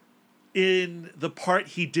in the part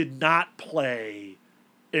he did not play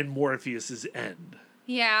in Morpheus's end.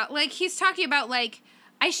 Yeah, like he's talking about like,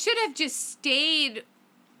 I should have just stayed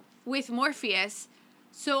with Morpheus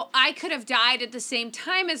so I could have died at the same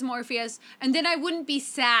time as Morpheus and then I wouldn't be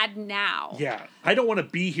sad now. Yeah, I don't want to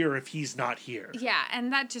be here if he's not here. Yeah,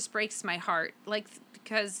 and that just breaks my heart. Like,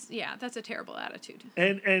 because, yeah, that's a terrible attitude.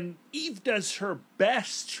 And Eve does her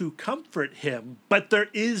best to comfort him, but there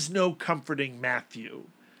is no comforting Matthew.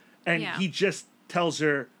 And he just tells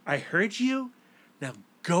her, I heard you, now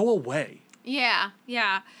go away. Yeah.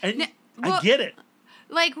 And I get it.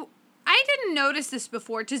 Like, I didn't notice this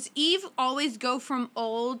before. Does Eve always go from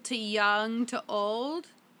old to young to old?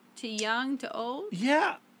 To young to old?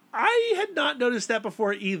 Yeah, I had not noticed that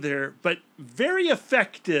before either, but very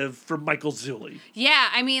effective from Michael Zulli. Yeah,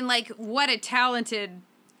 I mean, like, what a talented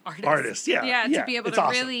artist. Yeah, to be able to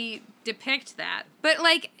really depict that. But,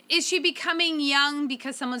 like, is she becoming young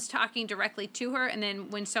because someone's talking directly to her, and then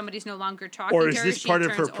when somebody's no longer talking to her, or is this part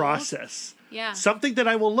of her process? Yeah. Something that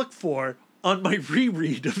I will look for on my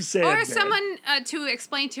reread of Sandman. Or someone to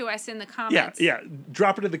explain to us in the comments. Yeah.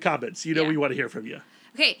 Drop it in the comments. You know we want to hear from you.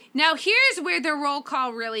 Okay, now here's where the roll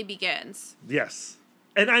call really begins. Yes.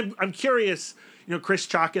 And I'm curious, you know, Chris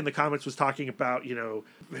Chalk in the comments was talking about, you know,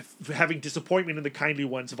 having disappointment in the Kindly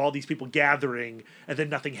Ones of all these people gathering and then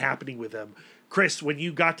nothing happening with them. Chris, when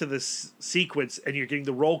you got to this sequence and you're getting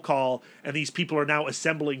the roll call and these people are now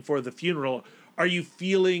assembling for the funeral, are you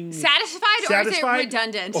feeling satisfied? Or is it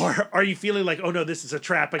redundant? Or are you feeling like, oh no, this is a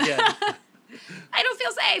trap again? I don't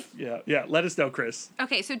feel safe. Yeah. Let us know, Chris.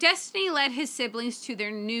 Okay, so Destiny led his siblings to their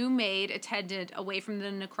new maid attendant away from the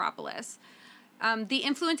necropolis. The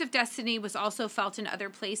influence of Destiny was also felt in other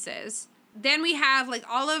places. Then we have like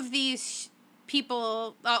all of these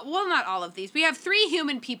people. Well, not all of these. We have 3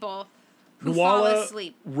 human people who fall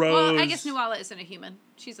asleep. Rose. Well, I guess Nuala isn't a human.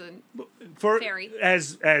 She's a fairy.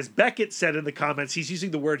 As Beckett said in the comments, he's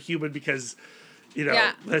using the word human because, you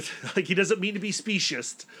know, like he doesn't mean to be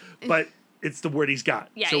speciest, but it's the word he's got.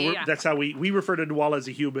 Yeah, so yeah. That's how we refer to Nuala as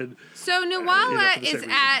a human. So Nuala is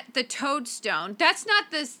at the Toadstone. That's not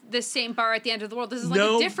the same bar at the end of the world. This is like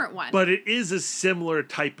a different one. But it is a similar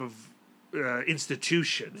type of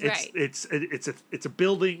institution. Right. It's a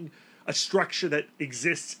building, a structure that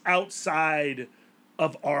exists outside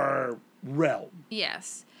of our realm.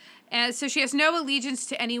 Yes. And so she has no allegiance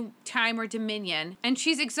to any time or dominion, and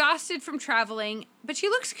she's exhausted from traveling, but she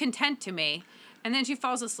looks content to me. And then she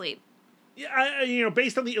falls asleep. Yeah,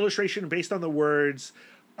 based on the illustration, based on the words,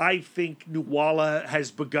 I think Nuala has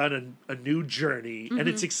begun a new journey, and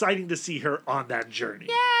it's exciting to see her on that journey.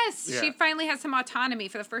 Yes, yeah. She finally has some autonomy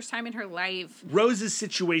for the first time in her life. Rose's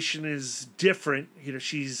situation is different.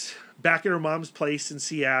 She's back at her mom's place in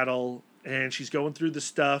Seattle, and she's going through the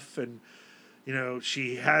stuff, and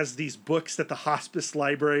she has these books that the hospice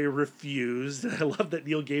library refused. And I love that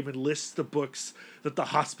Neil Gaiman lists the books that the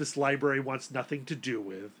hospice library wants nothing to do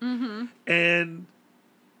with. Mm-hmm. And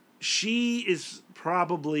she is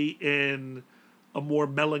probably in a more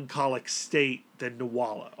melancholic state than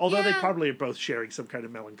Nuala. Although they probably are both sharing some kind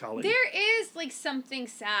of melancholy. There is something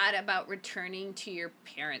sad about returning to your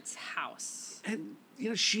parents' house. And,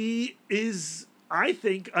 she is, I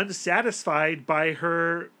think, unsatisfied by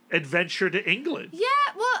her adventure to England. Yeah,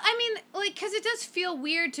 well, I mean, because it does feel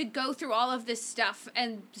weird to go through all of this stuff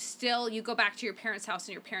and still you go back to your parents' house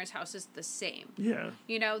and your parents' house is the same. Yeah.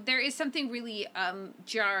 There is something really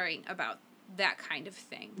jarring about that kind of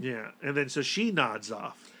thing. Yeah, and then so she nods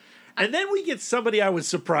off. And then we get somebody I was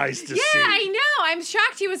surprised to see. Yeah, I know. I'm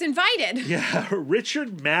shocked he was invited. Yeah,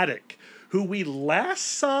 Richard Maddock, who we last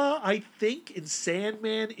saw, I think, in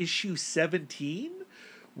Sandman issue 17.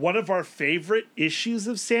 One of our favorite issues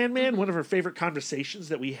of Sandman, one of our favorite conversations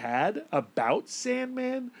that we had about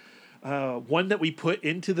Sandman, one that we put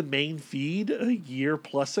into the main feed a year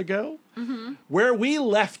plus ago, where we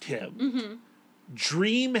left him.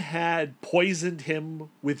 Dream had poisoned him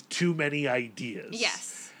with too many ideas.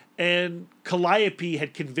 Yes. And Calliope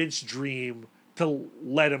had convinced Dream to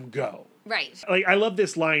let him go. Right. I love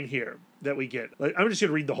this line here that we get. I'm just going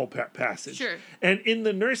to read the whole passage. Sure. And in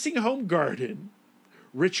the nursing home garden,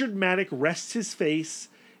 Richard Maddock rests his face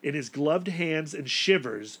in his gloved hands and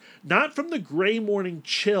shivers, not from the gray morning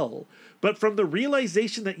chill, but from the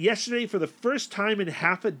realization that yesterday, for the first time in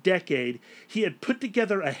half a decade, he had put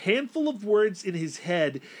together a handful of words in his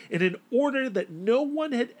head in an order that no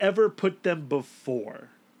one had ever put them before.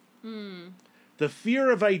 The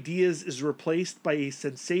fear of ideas is replaced by a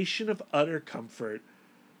sensation of utter comfort.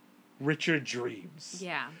 Richard dreams.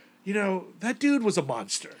 Yeah. That dude was a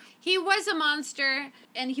monster. He was a monster,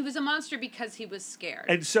 and he was a monster because he was scared.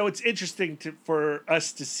 And so it's interesting for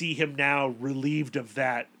us to see him now relieved of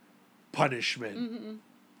that punishment,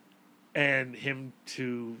 and him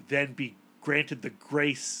to then be granted the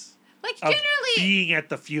grace of being at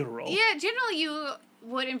the funeral. Yeah, generally you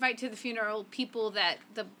would invite to the funeral people that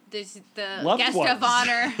the loved guest ones. of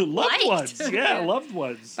honor loved liked. ones, yeah, loved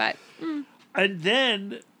ones. But and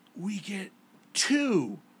then we get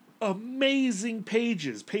two amazing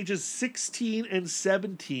pages 16 and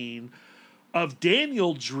 17 of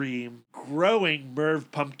Daniel Dream growing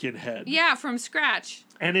Merv Pumpkinhead. Yeah, from scratch.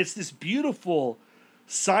 And it's this beautiful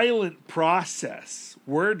silent process,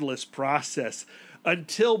 wordless process,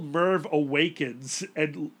 until Merv awakens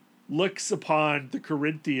and looks upon the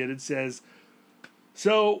Corinthian and says,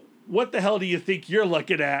 "So what the hell do you think you're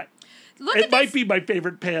looking at?" It might be my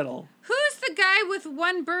favorite panel. Who's the guy with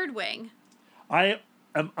one bird wing? I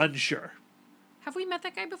am unsure. Have we met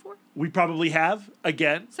that guy before? We probably have.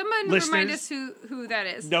 Again, someone remind us who that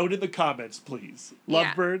is. Note in the comments, please.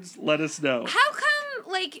 Lovebirds, let us know. How come,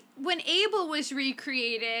 when Abel was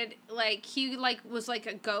recreated, he was like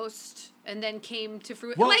a ghost and then came to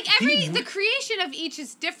fruit? Well, the creation of each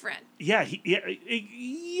is different. Yeah,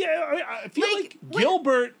 I feel like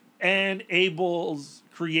Gilbert and Abel's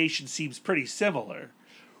creation seems pretty similar.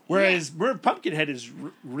 Whereas Merv Pumpkinhead is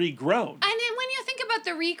regrown. And then when you think about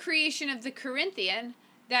the recreation of the Corinthian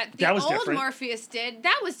that the old different. Morpheus did,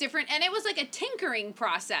 that was different. And it was like a tinkering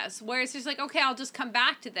process where it's just okay, I'll just come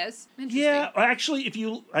back to this. Yeah, actually,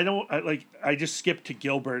 I just skipped to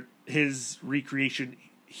Gilbert, his recreation.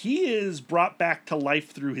 He is brought back to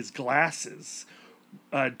life through his glasses.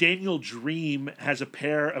 Daniel Dream has a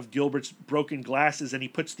pair of Gilbert's broken glasses, and he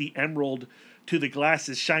puts the emerald to the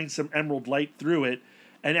glasses, shines some emerald light through it.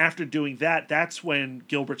 And after doing that, that's when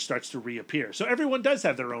Gilbert starts to reappear. So everyone does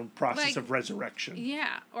have their own process of resurrection.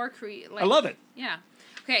 Yeah, or create. I love it. Yeah.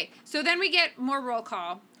 Okay, so then we get more roll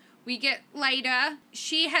call. We get Lyda.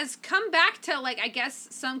 She has come back to, I guess,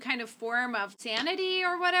 some kind of form of sanity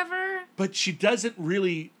or whatever. But she doesn't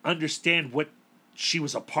really understand what she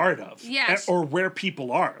was a part of. Yes. Or where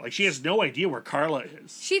people are. Like, she has no idea where Carla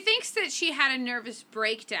is. She thinks that she had a nervous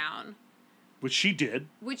breakdown. Which she did.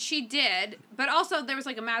 But also there was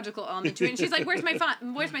like a magical element to it. And she's like, where's my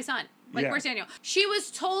son? Like, where's Daniel? She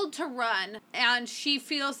was told to run, and she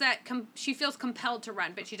feels she feels compelled to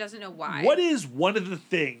run, but she doesn't know why. What is one of the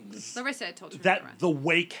things Larissa told her that to run. the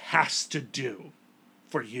wake has to do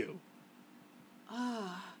for you?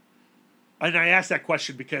 And I ask that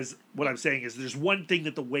question because what I'm saying is there's one thing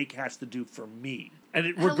that the wake has to do for me. And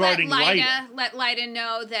regarding Lyda. Let Lyda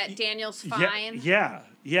know that Daniel's fine. Yeah.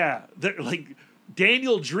 Like,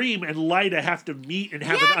 Daniel Dream and Lyda have to meet and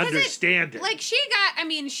have an understanding. She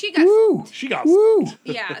got... Woo! She got... Woo!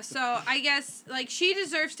 Yeah, so I guess, like, she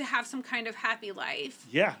deserves to have some kind of happy life.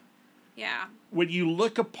 Yeah. Yeah. When you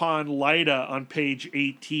look upon Lyda on page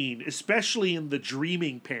 18, especially in the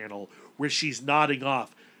dreaming panel where she's nodding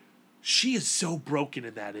off, she is so broken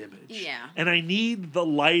in that image. Yeah. And I need the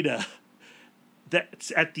Lyda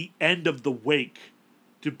that's at the end of the wake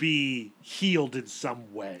to be healed in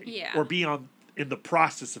some way. Yeah. Or be in the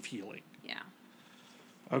process of healing. Yeah.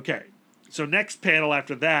 Okay. So next panel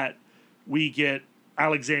after that, we get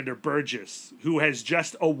Alexander Burgess, who has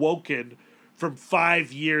just awoken from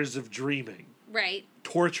 5 years of dreaming. Right.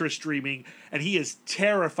 Torturous dreaming. And he is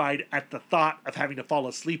terrified at the thought of having to fall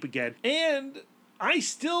asleep again. And I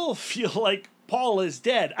still feel like Paul is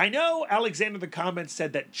dead. I know Alexander in the comments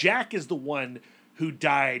said that Jack is the one who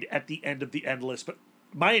died at the end of the Endless, but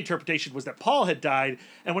my interpretation was that Paul had died.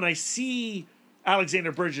 And when I see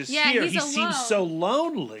Alexander Burgess here, he seems so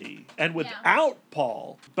lonely and without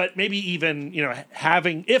Paul. But maybe even,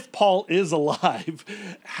 if Paul is alive,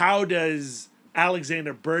 how does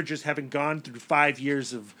Alexander Burgess, having gone through 5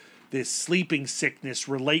 years of this sleeping sickness,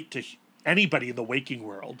 relate to anybody in the waking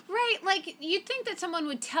world? Right, like, you'd think that someone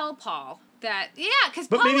would tell Paul that, because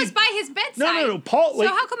Paul was by his bedside. No, Paul... So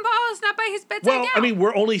how come Paul is not by his bedside now? I mean,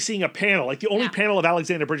 we're only seeing a panel. Like, the only panel of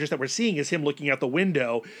Alexander Burgess that we're seeing is him looking out the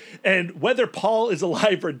window. And whether Paul is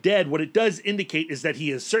alive or dead, what it does indicate is that he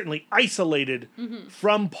is certainly isolated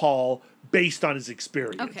from Paul based on his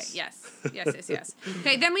experience. Okay, yes.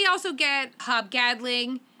 Okay, then we also get Hob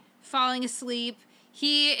Gadling falling asleep.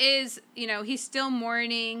 He is, he's still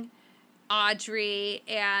mourning Audrey,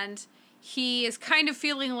 and he is kind of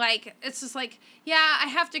feeling like, it's just like, I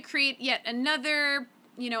have to create yet another,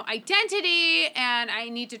 identity, and I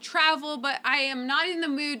need to travel, but I am not in the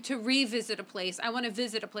mood to revisit a place. I want to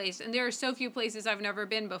visit a place, and there are so few places I've never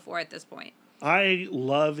been before at this point. I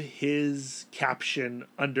love his caption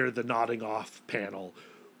under the nodding off panel,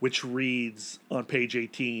 which reads on page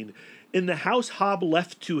 18, "In the house Hob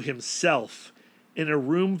left to himself, in a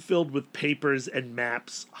room filled with papers and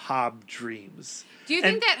maps, Hob dreams." Do you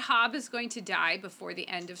think that Hob is going to die before the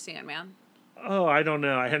end of Sandman? Oh, I don't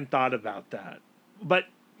know. I hadn't thought about that. But,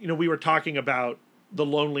 we were talking about the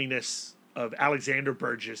loneliness of Alexander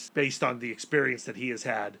Burgess based on the experience that he has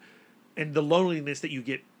had, and the loneliness that you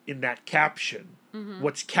get in that caption.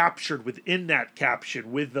 What's captured within that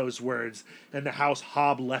caption with those words, "and the house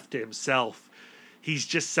Hob left to himself." He's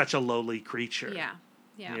just such a lowly creature. Yeah.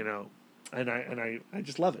 And I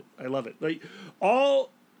just love it. I love it. Like,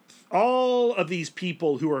 all of these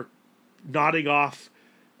people who are nodding off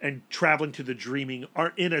and traveling to the dreaming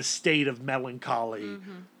are in a state of melancholy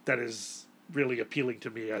that is really appealing to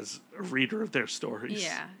me as a reader of their stories.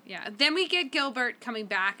 Yeah. Then we get Gilbert coming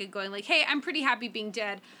back and going like, hey, I'm pretty happy being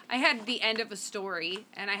dead. I had the end of a story,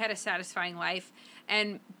 and I had a satisfying life,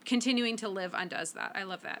 and continuing to live undoes that. I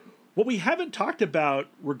love that. What we haven't talked about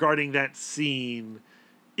regarding that scene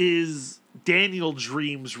is Daniel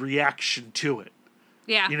Dream's reaction to it.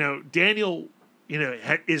 Yeah. Daniel,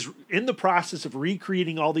 is in the process of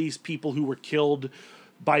recreating all these people who were killed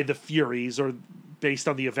by the Furies, or based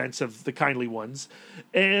on the events of the Kindly Ones,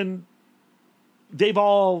 and they've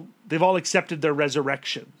all accepted their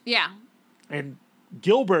resurrection. Yeah. And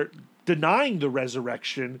Gilbert denying the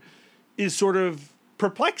resurrection is sort of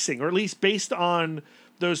perplexing, or at least based on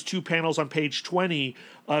those two panels on page 20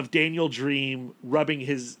 of Daniel Dream rubbing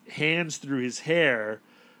his hands through his hair.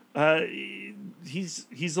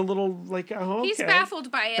 He's a little like, oh, okay. He's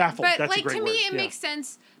baffled by it. Baffled. But That's like, a great to me, word. it makes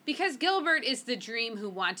sense because Gilbert is the Dream who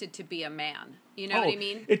wanted to be a man. You know what I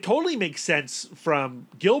mean? It totally makes sense from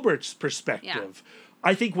Gilbert's perspective. Yeah.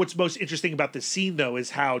 I think what's most interesting about this scene, though,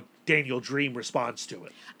 is how Daniel Dream responds to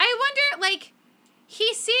it. I wonder, like,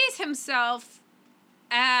 he sees himself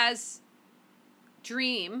as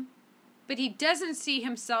Dream, but he doesn't see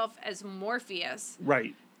himself as Morpheus.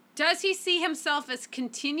 Right. Does he see himself as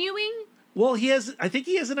continuing? Well, I think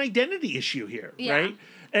he has an identity issue here, right?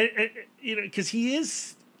 And because he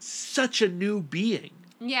is such a new being.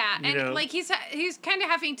 Yeah, and like he's kind of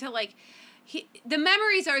having to like. The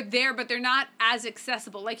memories are there, but they're not as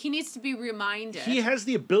accessible. Like, he needs to be reminded. He has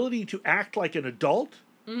the ability to act like an adult,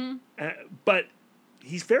 but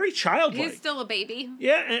he's very childlike. He's still a baby.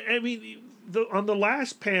 Yeah, I mean, on the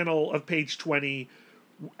last panel of page 20,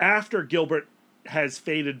 after Gilbert has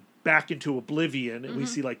faded back into oblivion, and we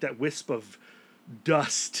see, like, that wisp of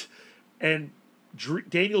dust, and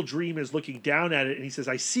Daniel Dream is looking down at it, and he says,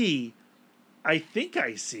 I think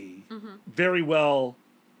I see. Very well,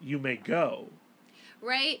 you may go.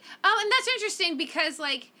 Right? Oh, and that's interesting because,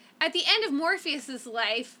 like, at the end of Morpheus's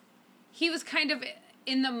life, he was kind of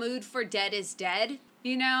in the mood for dead is dead,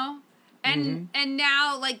 you know? And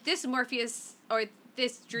now, like, this Morpheus, or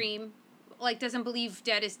this Dream, like, doesn't believe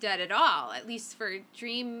dead is dead at all, at least for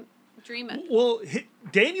Dream. Well,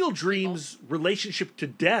 Daniel Dream's relationship to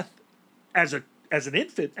death as an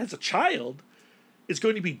infant, as a child, is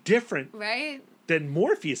going to be different. Right? Than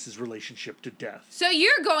Morpheus's relationship to death. So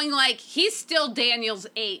you're going like, he's still Daniel's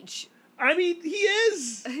age. I mean, he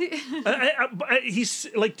is. He's,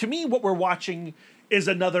 like, to me, what we're watching is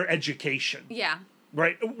another education. Yeah.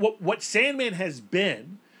 Right? What Sandman has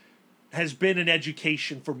been an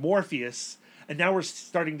education for Morpheus, and now we're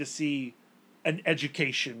starting to see an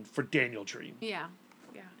education for Daniel Dream. Yeah.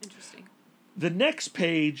 Yeah, interesting. The next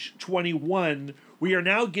page, 21, we are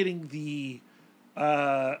now getting the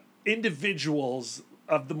individuals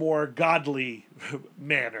of the more godly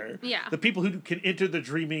manner. Yeah. The people who can enter the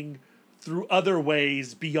dreaming through other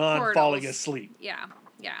ways beyond Portals. falling asleep. Yeah,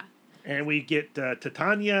 yeah. And we get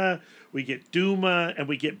Titania, we get Duma, and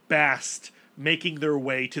we get Bast making their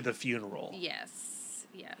way to the funeral. Yes,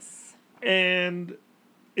 yes. And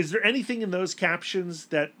is there anything in those captions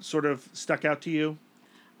that sort of stuck out to you?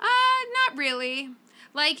 Not really.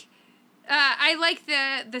 Like, I like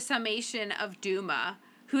the summation of Duma,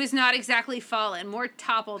 who is not exactly fallen, more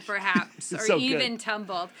toppled perhaps, or so even good.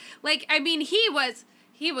 Tumbled. Like, I mean, he was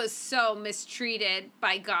so mistreated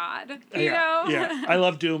by God, you know? Yeah, I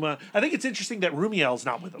love Duma. I think it's interesting that Rumiel's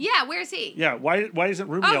not with him. Yeah, where is he? Yeah, why isn't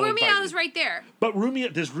Rumiel invited? Rumiel is right there. But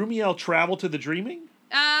does Rumiel travel to the dreaming?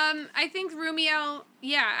 I think Rumiel,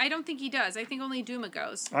 I don't think he does. I think only Duma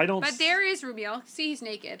goes. But there is Rumiel. See, he's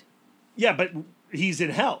naked. Yeah, but he's in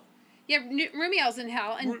hell. Yeah, Rumiel's in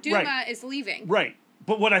hell, and Duma is leaving. Right.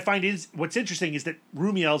 But what's interesting is that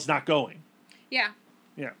Rumiel's not going. Yeah.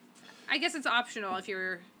 Yeah. I guess it's optional if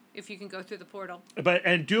you can go through the portal.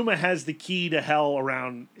 And Duma has the key to hell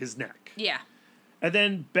around his neck. Yeah. And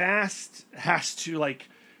then Bast has to, like,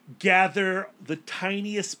 gather the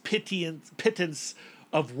tiniest pittance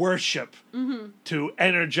of worship to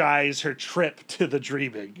energize her trip to the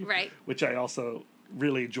dreaming. Right. Which I also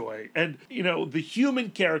really enjoy. And, the human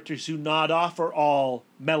characters who nod off are all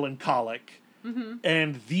melancholic.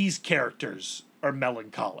 And these characters are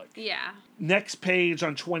melancholic. Yeah. Next page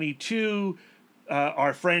on 22,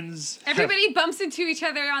 our friends... Everybody bumps into each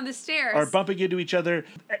other on the stairs. Are bumping into each other.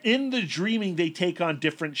 In the dreaming, they take on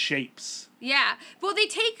different shapes. Yeah. Well, they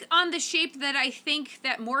take on the shape that I think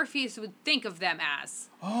that Morpheus would think of them as.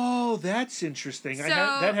 Oh, that's interesting. So,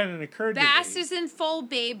 that hadn't occurred to me. Bast is in full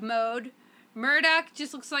babe mode. Murdoch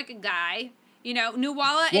just looks like a guy.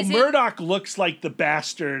 Nuala is Murdoch looks like the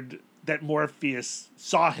bastard that Morpheus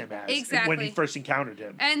saw him as exactly. when he first encountered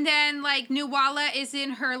him. And then, like, Nuala is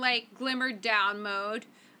in her, like, glimmered down mode.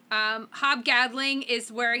 Hobgadling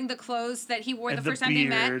is wearing the clothes that he wore the first time they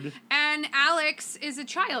met. And Alex is a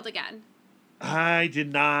child again. I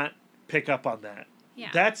did not pick up on that. Yeah.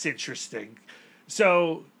 That's interesting.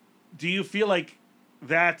 So, do you feel like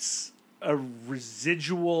that's a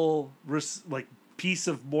residual, piece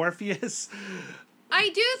of Morpheus? I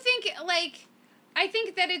do think, I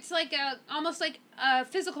think that it's like almost like a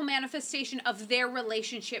physical manifestation of their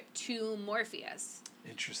relationship to Morpheus.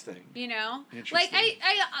 Interesting. Interesting. Like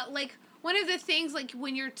I like one of the things, like,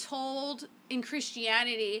 when you're told in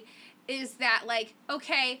Christianity is that, like,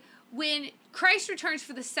 okay, when Christ returns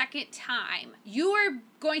for the second time, you are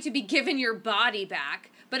going to be given your body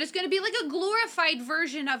back, but it's going to be like a glorified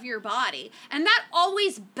version of your body. And that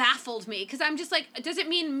always baffled me, because I'm just like, does it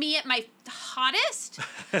mean me at my hottest?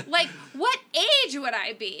 Like, what age would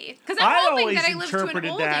I be? Because I'm hoping that I live to an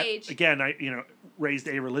old age. Again, I raised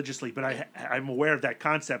areligiously, but I'm aware of that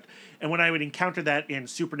concept. And when I would encounter that in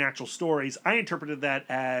supernatural stories, I interpreted that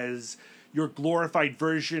as your glorified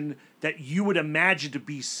version that you would imagine to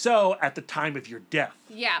be so at the time of your death.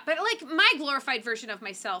 Yeah, but, like, my glorified version of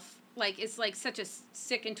myself, like, is, like, such a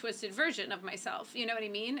sick and twisted version of myself. You know what I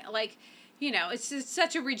mean? Like, it's just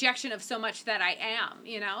such a rejection of so much that I am,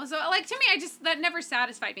 So, like, to me, that never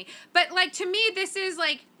satisfied me. But, like, to me, this is,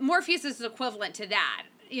 like, Morpheus is equivalent to that,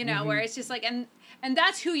 where it's just, like, and And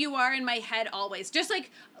that's who you are in my head always. Just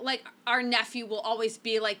like our nephew will always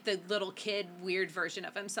be like the little kid weird version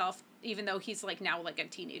of himself, even though he's like now like a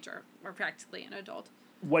teenager or practically an adult.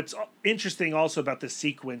 What's interesting also about this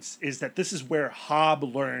sequence is that this is where Hob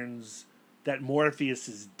learns that Morpheus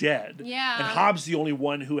is dead. Yeah. And Hob's the only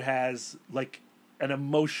one who has like an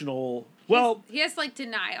emotional... he has like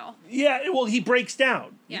denial. Yeah, well, he breaks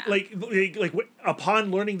down. Yeah. Like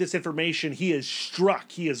upon learning this information, he is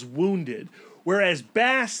struck, he is wounded. Whereas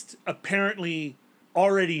Bast apparently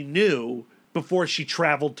already knew before she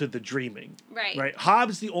traveled to the dreaming. Right. Right.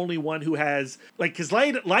 Hobbs the only one who has, like, because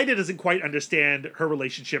Lyda doesn't quite understand her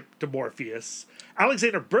relationship to Morpheus.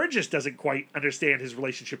 Alexander Burgess doesn't quite understand his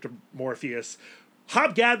relationship to Morpheus.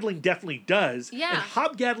 Hob Gadling definitely does. Yeah. And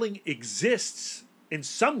Hob Gadling exists in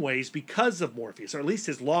some ways because of Morpheus, or at least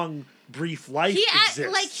his long, brief life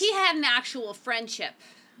exists. He had an actual friendship.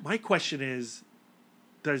 My question is,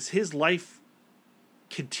 does his life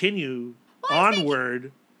continue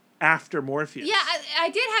onward after Morpheus? Yeah, I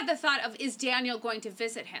did have the thought of, is Daniel going to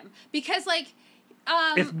visit him? Because, like...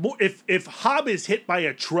 if Hob is hit by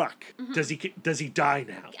a truck, does he die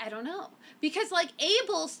now? I don't know. Because, like,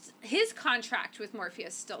 his contract with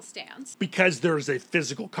Morpheus still stands. Because there's a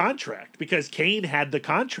physical contract. Because Cain had the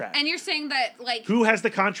contract. And you're saying that, like... Who has the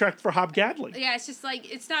contract for Hob Gadling? Yeah, it's just,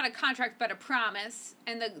 like, it's not a contract, but a promise.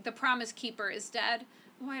 And the promise keeper is dead.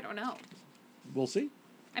 Oh, I don't know. We'll see.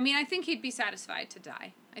 I mean, I think he'd be satisfied to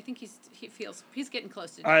die. I think he's getting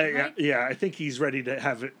close to dying, right? Yeah, I think he's ready to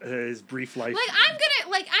have his brief life.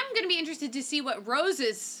 I'm gonna be interested to see what Rose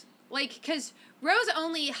is like, because Rose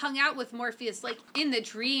only hung out with Morpheus like in the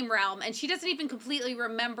dream realm, and she doesn't even completely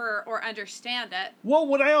remember or understand it. Well,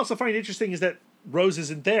 what I also find interesting is that Rose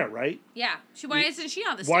isn't there, right? Yeah. Why isn't she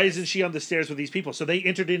on the stairs? Why isn't she on the stairs with these people? So they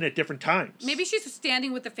entered in at different times. Maybe she's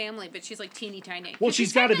standing with the family, but she's like teeny tiny. Well,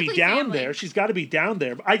 she's got to be down family. there. She's got to be down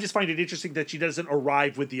there. I just find it interesting that she doesn't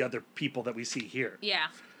arrive with the other people that we see here. Yeah.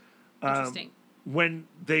 Interesting. When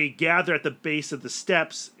they gather at the base of the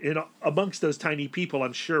steps, amongst those tiny people,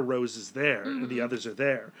 I'm sure Rose is there and the others are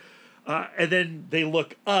there. And then they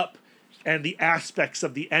look up, and the aspects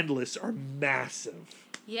of the Endless are massive.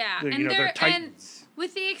 Yeah, they're titans. And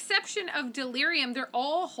with the exception of Delirium, they're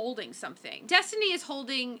all holding something. Destiny is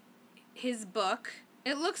holding his book.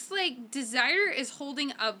 It looks like Desire is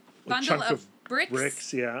holding a bundle of bricks.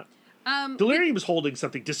 Bricks, yeah. Delirium is holding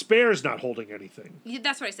something. Despair's not holding anything. Yeah,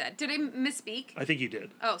 that's what I said. Did I misspeak? I think you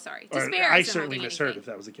did. Oh, sorry. Despair. I certainly misheard if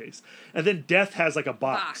that was the case. And then Death has like a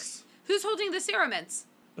box. Who's holding the ceraments?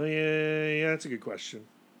 Yeah, that's a good question.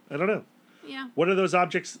 I don't know. Yeah. What are those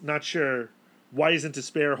objects? Not sure. Why isn't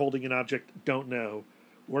Despair holding an object? Don't know.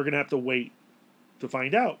 We're going to have to wait to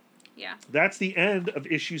find out. Yeah. That's the end of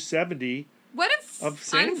issue 70 of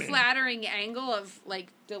Sandman. Unflattering angle of,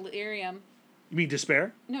 like, Delirium. You mean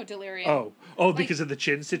Despair? No, Delirium. Oh, like, because of the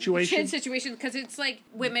chin situation? Chin situation, because it's like,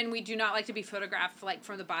 women, we do not like to be photographed, like,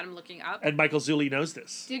 from the bottom looking up. And Michael Zulli knows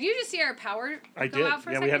this. Did you just see our power I go did. out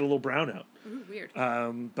for a second? We had a little brownout. Ooh, weird.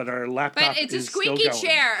 But our laptop But it's is a squeaky still going.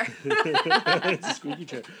 chair. It's a squeaky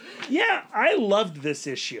chair. Yeah, I loved this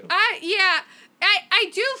issue.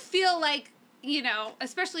 I do feel like, you know,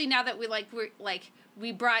 especially now that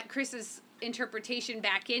we brought Chris's interpretation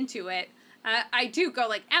back into it. I do go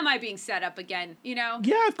like, am I being set up again? You know?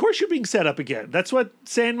 Yeah, of course you're being set up again. That's what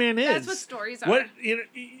Sandman is. That's what stories are.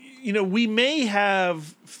 You know, we may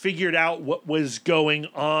have figured out what was going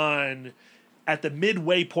on at the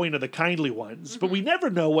midway point of the Kindly Ones, but we never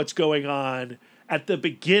know what's going on at the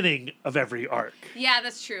beginning of every arc. Yeah,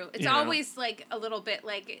 that's true. It's always like a little bit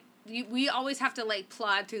like we always have to like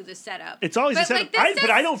plod through the setup. It's always a setup.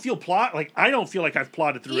 But I don't feel I don't feel like I've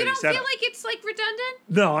plotted through any setup. You don't feel like it's like redundant?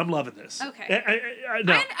 No, I'm loving this. Okay. No. I'm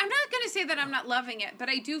not going to say that I'm not loving it, but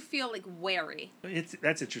I do feel like wary.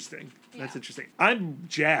 That's interesting. Yeah. That's interesting. I'm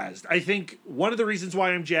jazzed. I think one of the reasons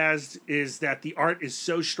why I'm jazzed is that the art is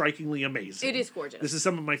so strikingly amazing. It is gorgeous. This is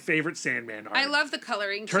some of my favorite Sandman art. I love the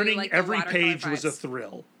coloring too. Turning like every the page was a vibes.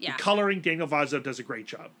 thrill. Yeah. The coloring, Daniel Vazzo does a great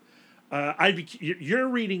job. You're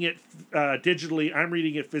reading it digitally. I'm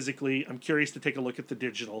reading it physically. I'm curious to take a look at the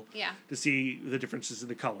digital to see the differences in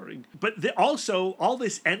the coloring. But also, all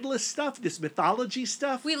this endless stuff, this mythology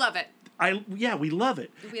stuff. We love it. We love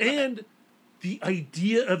it. And the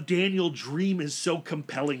idea of Daniel Dream is so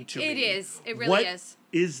compelling to me. It is. It really is.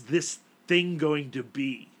 What is this thing going to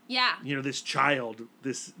be? Yeah. You know, this child,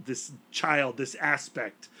 this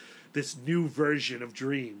aspect, this new version of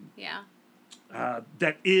Dream. Yeah.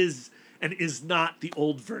 That is and is not the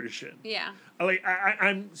old version. Yeah.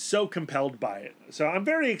 I'm so compelled by it. So I'm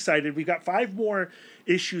very excited. We've got 5 more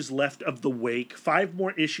issues left of The Wake, 5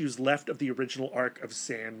 more issues left of the original arc of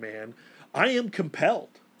Sandman. I am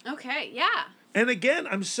compelled. Okay, yeah. And again,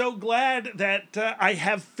 I'm so glad that I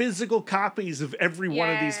have physical copies of every one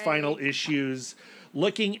of these final issues.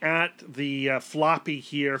 Looking at the floppy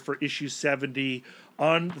here for issue 70,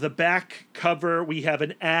 on the back cover, we have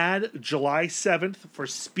an ad, July 7th, for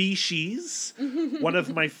Species, one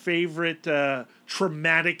of my favorite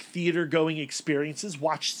traumatic theater-going experiences.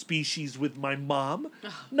 Watched Species with my mom.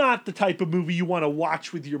 Not the type of movie you want to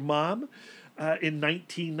watch with your mom in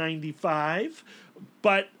 1995.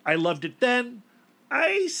 But I loved it then.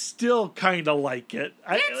 I still kind of like it.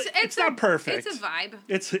 It's not perfect. It's a vibe.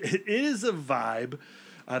 It is a vibe.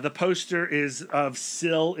 The poster is of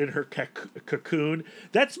Syl in her cocoon.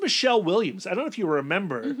 That's Michelle Williams. I don't know if you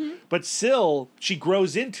remember, but Syl, she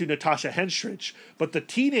grows into Natasha Henstridge, but the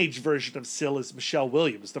teenage version of Syl is Michelle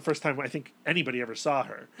Williams. The first time I think anybody ever saw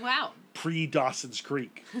her. Wow. Pre-Dawson's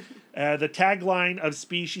Creek. The tagline of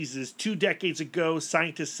Species is, 2 decades ago,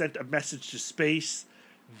 scientists sent a message to space.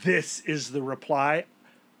 This is the reply.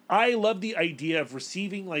 I love the idea of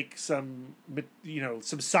receiving like some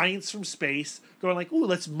science from space, going like, ooh,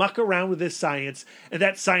 let's muck around with this science, and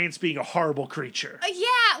that science being a horrible creature.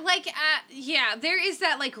 There is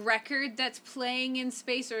that like record that's playing in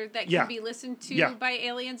space or that can be listened to by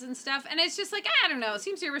aliens and stuff, and it's just like, I don't know, it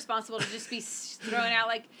seems irresponsible to just be throwing out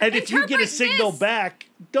like. And if you get a signal back,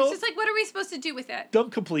 it's just like, what are we supposed to do with it?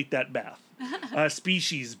 Don't complete that math.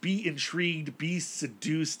 Species, be intrigued, be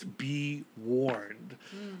seduced, be warned,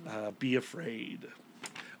 be afraid.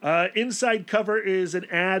 Inside cover is an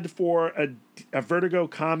ad for a Vertigo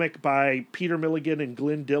comic by Peter Milligan and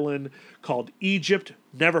Glenn Dillon called Egypt.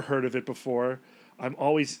 Never heard of it before. I'm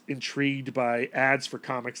always intrigued by ads for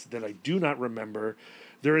comics that I do not remember.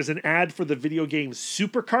 There is an ad for the video game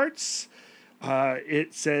Supercarts.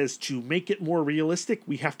 It says, to make it more realistic,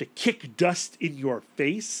 we have to kick dust in your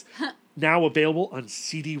face. Now available on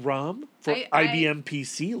CD-ROM for IBM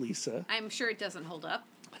PC, Lisa. I'm sure it doesn't hold up,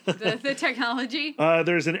 the technology.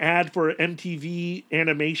 There's an ad for MTV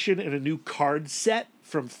animation and a new card set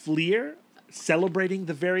from Fleer celebrating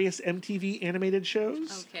the various MTV animated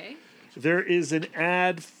shows. Okay. There is an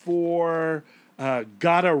ad for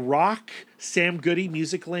Gotta Rock, Sam Goody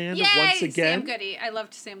Musicland. Yay, once again. Sam Goody. I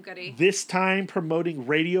loved Sam Goody. This time promoting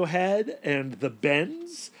Radiohead and the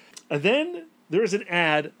Bends. And then there's an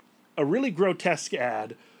ad, a really grotesque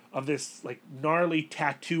ad of this like gnarly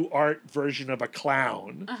tattoo art version of a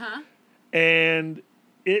clown. And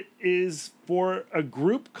it is for a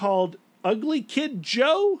group called Ugly Kid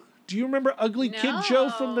Joe. Do you remember Ugly Kid Joe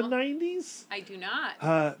from the 90s? I do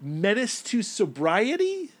not. Menace to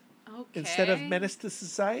Sobriety? Okay. Instead of Menace to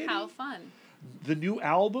Society? How fun. The new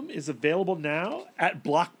album is available now at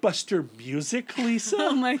Blockbuster Music, Lisa.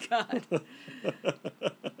 Oh my God.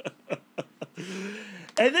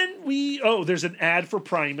 And then there's an ad for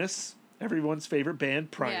Primus, everyone's favorite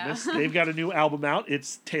band, Primus. Yeah. They've got a new album out.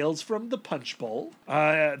 It's Tales from the Punch Bowl.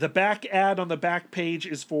 The back ad on the back page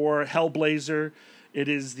is for Hellblazer. It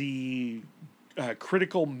is the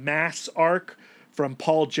Critical Mass arc from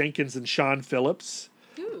Paul Jenkins and Sean Phillips.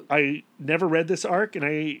 Ooh. I never read this arc, and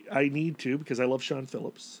I need to because I love Sean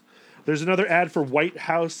Phillips. There's another ad for White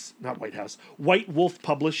Wolf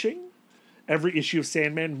Publishing. Every issue of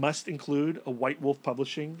Sandman must include a White Wolf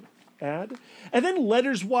Publishing ad. And then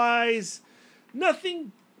letters-wise,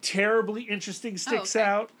 nothing terribly interesting sticks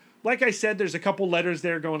out. Like I said, there's a couple letters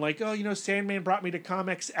there going like, Sandman brought me to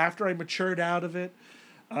comics after I matured out of it.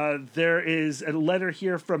 There is a letter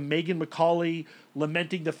here from Megan McCauley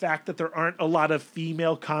lamenting the fact that there aren't a lot of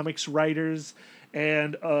female comics writers.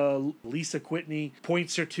 And Lisa Whitney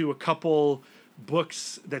points her to a couple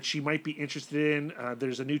books that she might be interested in.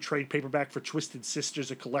 There's a new trade paperback for Twisted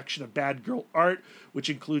Sisters, a collection of bad girl art, which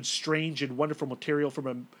includes strange and wonderful material from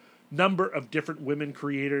a number of different women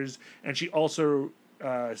creators. And she also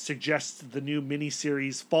suggests the new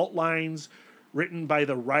miniseries Fault Lines, written by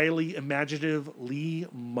the Riley imaginative Lee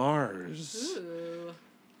Mars. Ooh,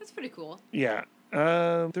 that's pretty cool. Yeah.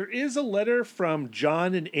 There is a letter from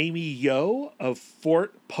John and Amy Yo of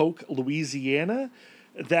Fort Polk, Louisiana,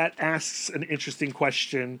 that asks an interesting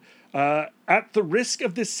question. At the risk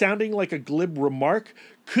of this sounding like a glib remark,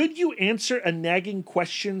 could you answer a nagging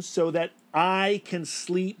question so that I can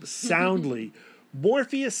sleep soundly?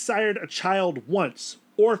 Morpheus sired a child once,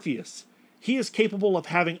 Orpheus. He is capable of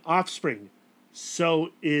having offspring. So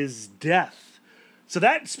is death. So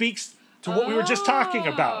that speaks to what we were just talking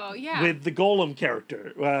about with the Golem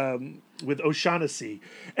character, with O'Shaughnessy.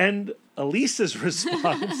 And Elisa's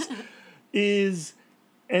response is,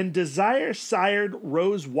 and Desire sired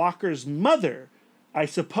Rose Walker's mother. I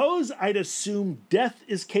suppose I'd assume death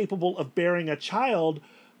is capable of bearing a child,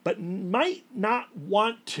 but might not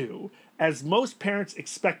want to, as most parents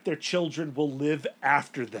expect their children will live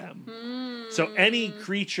after them. So any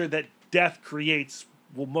creature that death creates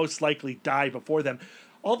will most likely die before them.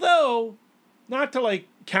 Although, not to like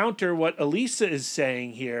counter what Elisa is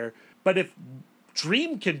saying here, but if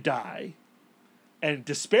dream can die and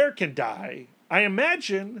despair can die, I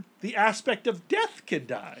imagine the aspect of death can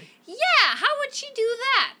die. Yeah, how would she do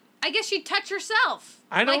that? I guess she'd touch herself.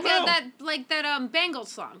 I don't know. Like that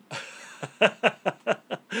Bangles song.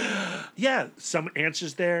 Yeah, some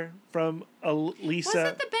answers there from Elisa. Was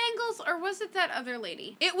it the Bangles or was it that other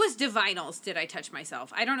lady? It was Divinals, Did I Touch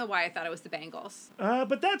Myself? I don't know why I thought it was the Bangles.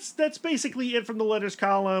 But that's basically it from the letters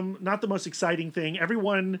column. Not the most exciting thing.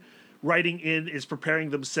 Everyone writing in is preparing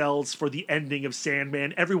themselves for the ending of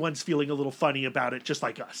Sandman. Everyone's feeling a little funny about it, just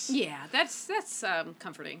like us. Yeah, that's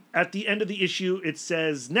comforting. At the end of the issue, it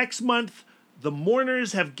says, next month, the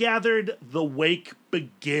mourners have gathered, the wake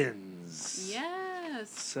begins. Yes.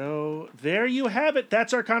 So there you have it.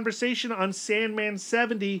 That's our conversation on Sandman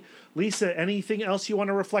 70. Lisa, anything else you want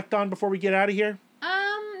to reflect on before we get out of here?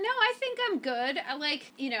 No, I think I'm good.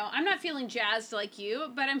 I'm not feeling jazzed like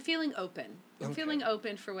you, but I'm feeling open. I'm feeling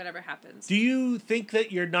open for whatever happens. Do you think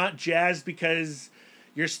that you're not jazzed because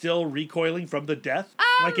you're still recoiling from the death?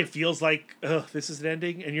 Like it feels like, this is an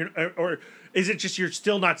ending, and or is it just you're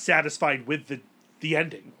still not satisfied with the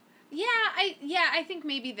ending? Yeah, I think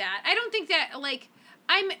maybe that. I don't think that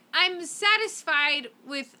I'm satisfied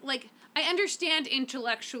with I understand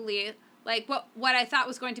intellectually what I thought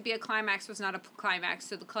was going to be a climax was not a climax,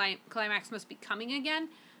 so the climax must be coming again.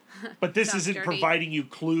 But this isn't dirty. Providing you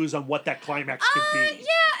clues on what that climax could be.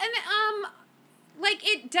 Yeah, and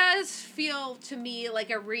it does feel to me like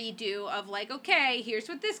a redo of okay, here's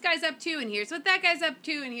what this guy's up to, and here's what that guy's up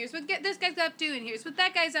to, and here's what this guy's up to, and here's what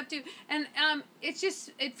that guy's up to, and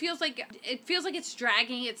it feels like it's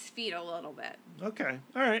dragging its feet a little bit. Okay,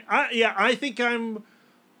 all right, I think I'm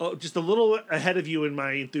just a little ahead of you in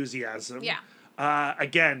my enthusiasm. Yeah.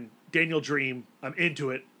 Again, Daniel Dream, I'm into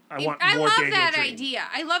it. I want more love Daniel that Dream. idea.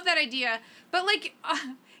 I love that idea. But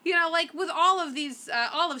with all of these,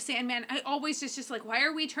 all of Sandman, I always just why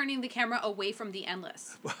are we turning the camera away from the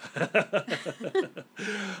endless?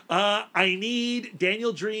 I need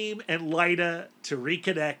Daniel Dream and Lyta to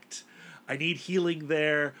reconnect. I need healing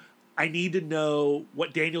there. I need to know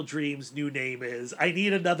what Daniel Dream's new name is. I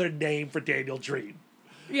need another name for Daniel Dream.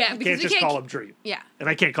 Yeah, because we can't call him Dream. Yeah. And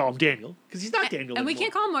I can't call him Daniel, because he's not Daniel and anymore. We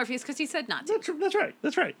can't call him Morpheus, because he said not to.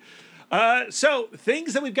 That's right. So,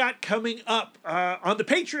 things that we've got coming up. On the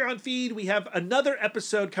Patreon feed, we have another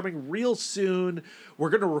episode coming real soon. We're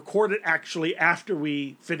going to record it, actually, after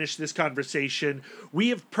we finish this conversation. We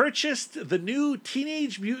have purchased the new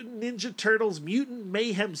Teenage Mutant Ninja Turtles Mutant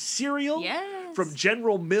Mayhem cereal from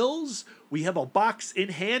General Mills. We have a box in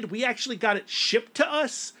hand. We actually got it shipped to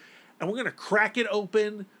us. And we're going to crack it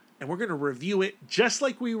open, and we're going to review it just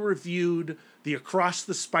like we reviewed the Across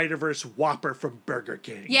the Spider-Verse Whopper from Burger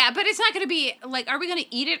King. Yeah, but it's not going to be, are we going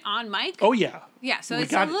to eat it on mic? Oh, yeah. Yeah, so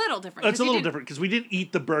it's a little different. It's a little different, because we didn't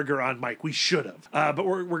eat the burger on mic. We should have. But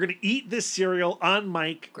we're going to eat this cereal on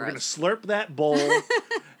mic. Gross. We're going to slurp that bowl,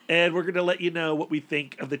 and we're going to let you know what we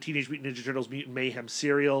think of the Teenage Mutant Ninja Turtles Mutant Mayhem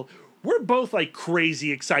cereal. We're both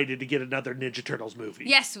crazy excited to get another Ninja Turtles movie.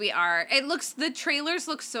 Yes, we are. The trailers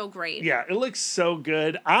look so great. Yeah, it looks so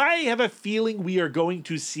good. I have a feeling we are going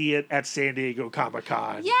to see it at San Diego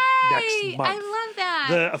Comic-Con next month. I love that.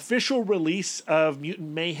 The official release of Mutant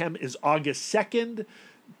Mayhem is August 2nd.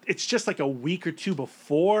 It's just a week or two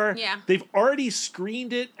before. Yeah. They've already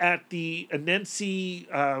screened it at the Annecy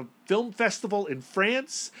Film Festival in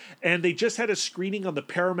France, and they just had a screening on the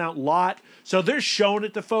Paramount lot. So they're showing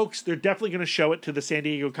it to folks. They're definitely going to show it to the San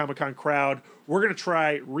Diego Comic-Con crowd. We're going to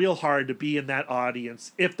try real hard to be in that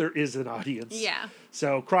audience, if there is an audience. Yeah.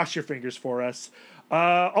 So cross your fingers for us.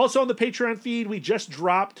 Also on the Patreon feed, we just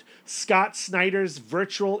dropped Scott Snyder's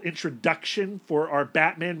virtual introduction for our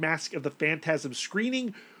Batman Mask of the Phantasm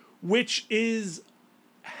screening, which is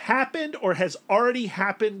happened or has already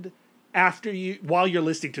happened while you're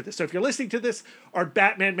listening to this. So if you're listening to this, our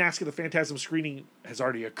Batman Mask of the Phantasm screening has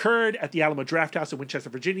already occurred at the Alamo Drafthouse in Winchester,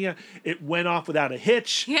 Virginia. It went off without a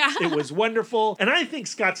hitch. Yeah. It was wonderful. And I think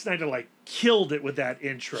Scott Snyder killed it with that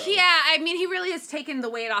intro. Yeah, I mean, he really has taken the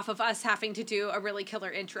weight off of us having to do a really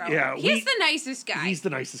killer intro. Yeah. He's the nicest guy. He's the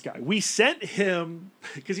nicest guy. We sent him,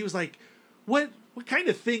 because he was like, what kind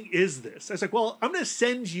of thing is this? I was like, well, I'm going to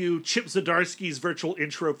send you Chip Zdarsky's virtual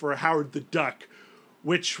intro for Howard the Duck,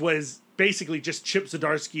 which was basically just Chip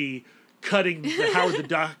Zdarsky cutting the Howard the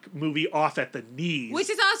Duck movie off at the knees. Which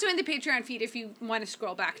is also in the Patreon feed if you want to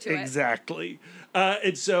scroll back to it. Exactly.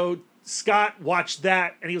 And so Scott watched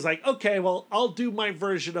that and he was like, okay, well, I'll do my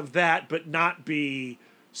version of that, but not be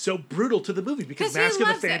so brutal to the movie because Mask of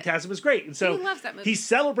the Phantasm is great. And so he loves that movie. He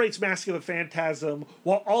celebrates Mask of the Phantasm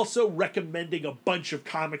while also recommending a bunch of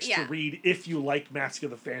comics to read if you like Mask of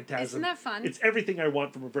the Phantasm. Isn't that fun? It's everything I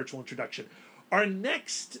want from a virtual introduction. Our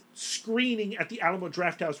next screening at the Alamo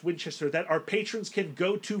Drafthouse Winchester that our patrons can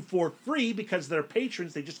go to for free because they're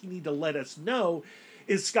patrons, they just need to let us know,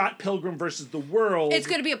 is Scott Pilgrim versus the World. It's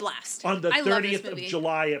going to be a blast. On the 30th of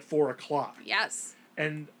July at 4 o'clock. Yes.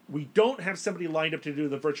 And we don't have somebody lined up to do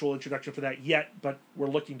the virtual introduction for that yet, but we're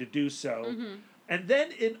looking to do so. Mm-hmm. And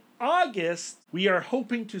then in August, we are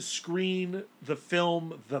hoping to screen the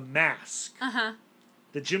film The Mask. Uh-huh.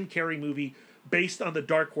 The Jim Carrey movie based on the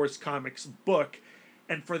Dark Horse Comics book.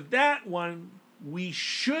 And for that one, we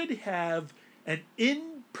should have an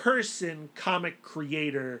in-person comic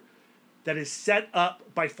creator that is set up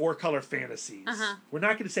by Four Color Fantasies. Uh-huh. We're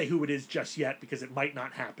not going to say who it is just yet because it might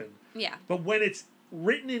not happen. Yeah. But when it's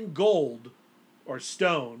written in gold or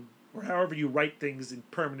stone or however you write things in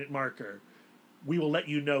permanent marker, we will let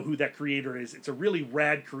you know who that creator is. It's a really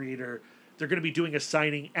rad creator. They're going to be doing a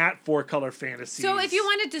signing at Four Color Fantasies. So if you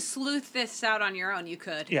wanted to sleuth this out on your own, you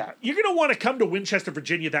could. Yeah. You're going to want to come to Winchester,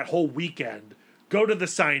 Virginia that whole weekend, go to the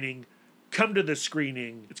signing, come to the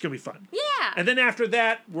screening. It's going to be fun. Yeah. And then after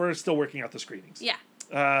that, we're still working out the screenings.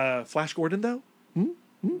 Yeah. Flash Gordon, though?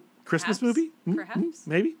 Christmas Perhaps. movie? Perhaps.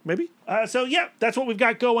 Maybe. So, yeah, that's what we've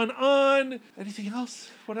got going on. Anything else?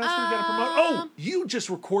 What else we got to promote? Oh, you just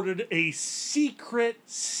recorded a secret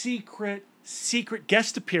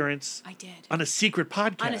guest appearance. I did. On a secret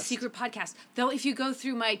podcast. On a secret podcast. Though if you go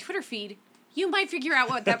through my Twitter feed, you might figure out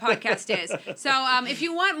what that podcast is. So if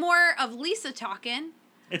you want more of Lisa talking...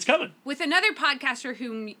 It's coming. With another podcaster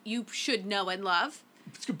whom you should know and love.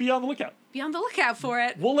 Be on the lookout. Be on the lookout for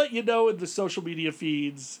it. We'll let you know in the social media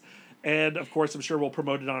feeds. And, of course, I'm sure we'll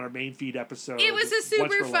promote it on our main feed episode. It was a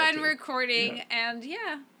super fun recording. Yeah. And,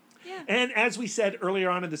 yeah. And as we said earlier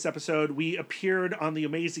on in this episode, we appeared on the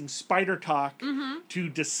amazing Spider Talk to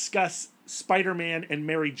discuss Spider-Man and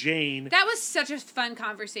Mary Jane. That was such a fun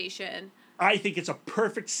conversation. I think it's a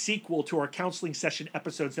perfect sequel to our counseling session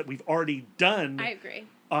episodes that we've already done. I agree.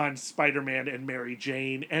 On Spider-Man and Mary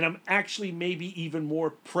Jane. And I'm actually maybe even more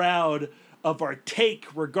proud of our take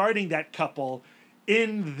regarding that couple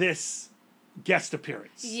in this guest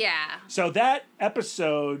appearance. Yeah. So that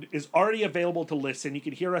episode is already available to listen. You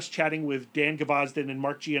can hear us chatting with Dan Gavazden and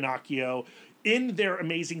Mark Giannacchio in their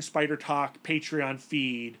amazing Spider Talk Patreon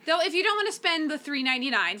feed. Though if you don't want to spend the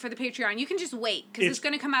 $3.99 for the Patreon, you can just wait because it's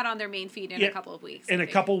going to come out on their main feed in a couple of weeks. In a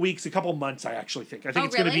couple months, I actually think. I think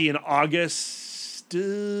it's going to be in August.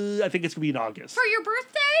 I think it's going to be in August. For your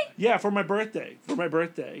birthday? Yeah, for my birthday.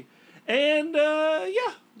 And,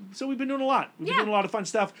 so we've been doing a lot. We've been doing a lot of fun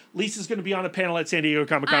stuff. Lisa's going to be on a panel at San Diego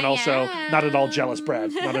Comic-Con also. Not at all jealous,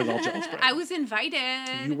 Brad. Not at all jealous, Brad. I was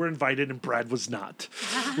invited. You were invited and Brad was not.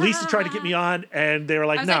 Lisa tried to get me on and they were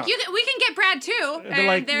like, no. Like, we can get Brad too. And they're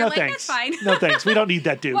like, no thanks. That's fine. No thanks. We don't need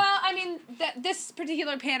that dude. Well, I mean, this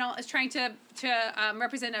particular panel is trying to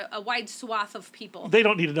represent a wide swath of people. They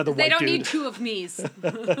don't need another white dude. They don't need two of me's.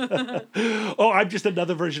 Oh, I'm just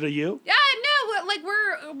another version of you? Yeah, no, like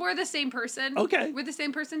we're the same person. Okay. We're the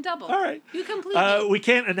same person double. All right. You completely. We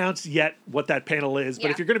can't announce yet what that panel is, but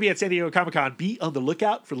if you're going to be at San Diego Comic-Con, be on the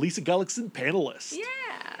lookout for Lisa Gullickson panelist. Yeah.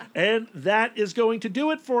 And that is going to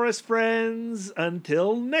do it for us, friends.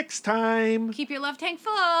 Until next time. Keep your love tank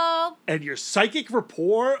full. And your psychic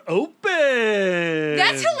rapport open.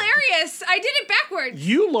 That's hilarious. I did it backwards.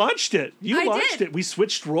 You launched it. I launched did. it. We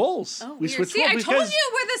switched roles. Oh, we weird. switched See, roles I told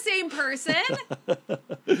you we're the same person.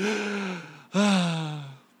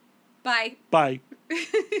 Bye. Bye.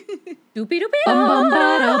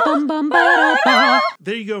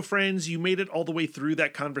 There you go, friends. You made it all the way through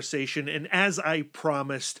that conversation. And as I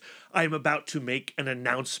promised, I'm about to make an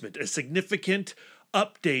announcement, a significant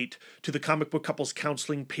update to the Comic Book Couples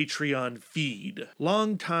Counseling Patreon feed.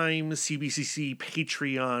 Longtime CBCC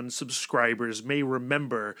Patreon subscribers may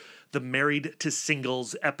remember the Married to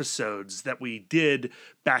Singles episodes that we did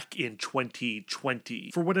back in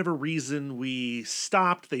 2020. For whatever reason, we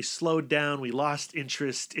stopped, they slowed down, we lost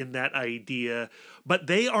interest in that idea, but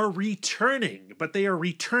they are returning. But they are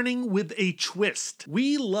returning with a twist.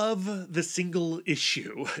 We love the single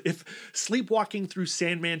issue. If Sleepwalking Through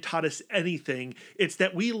Sandman taught us anything, it's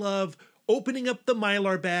that we love opening up the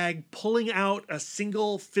Mylar bag, pulling out a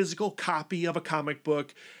single physical copy of a comic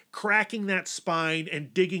book, cracking that spine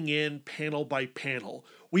and digging in panel by panel.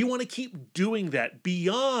 We want to keep doing that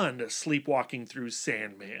beyond Sleepwalking Through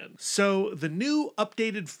Sandman. So the new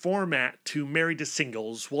updated format to Married to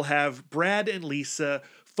Singles will have Brad and Lisa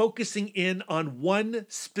focusing in on one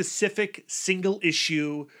specific single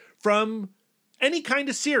issue from any kind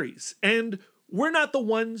of series. And we're not the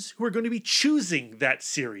ones who are going to be choosing that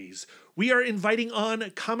series. We are inviting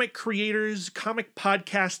on comic creators, comic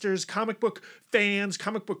podcasters, comic book fans,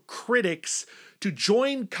 comic book critics to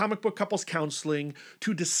join Comic Book Couples Counseling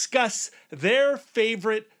to discuss their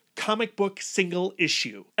favorite comic book single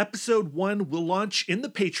issue. Episode 1 will launch in the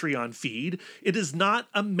Patreon feed. It is not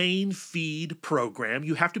a main feed program.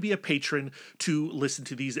 You have to be a patron to listen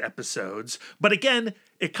to these episodes. But again,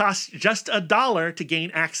 it costs just $1 to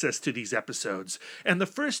gain access to these episodes. And the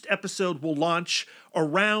first episode will launch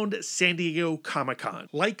around San Diego Comic-Con.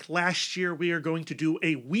 Like last year, we are going to do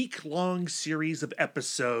a week-long series of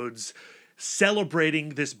episodes celebrating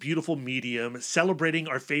this beautiful medium, celebrating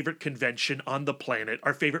our favorite convention on the planet,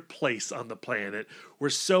 our favorite place on the planet. We're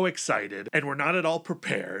so excited, and we're not at all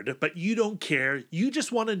prepared, but you don't care. You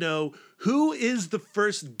just want to know who is the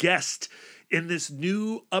first guest in this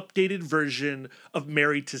new updated version of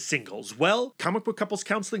Married to Singles. Well, Comic Book Couples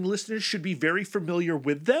Counseling listeners should be very familiar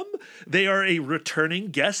with them. They are a returning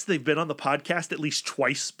guest. They've been on the podcast at least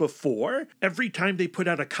twice before. Every time they put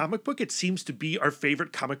out a comic book, it seems to be our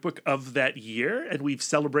favorite comic book of that year, and we've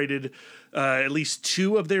celebrated at least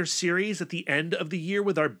 2 of their series at the end of the year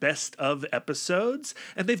with our best of episodes.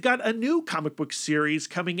 And they've got a new comic book series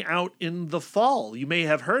coming out in the fall. You may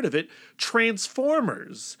have heard of it,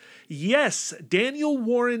 Transformers. Yes, Daniel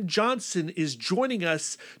Warren Johnson is joining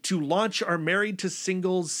us to launch our Married to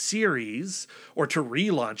Singles series, or to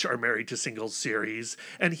relaunch our Married to Singles series,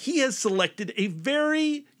 and he has selected a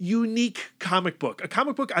very unique comic book, a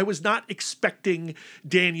comic book I was not expecting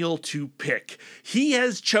Daniel to pick. He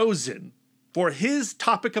has chosen, for his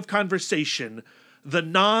topic of conversation, The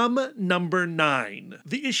Nom Number 9.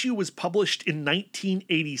 The issue was published in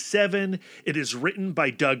 1987. It is written by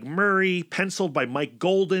Doug Murray, penciled by Mike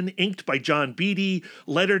Golden, inked by John Beatty,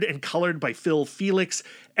 lettered and colored by Phil Felix,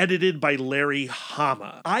 edited by Larry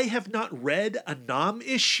Hama. I have not read a Nom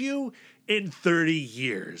issue in 30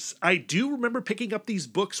 years. I do remember picking up these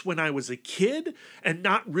books when I was a kid and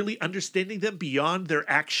not really understanding them beyond their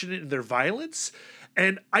action and their violence.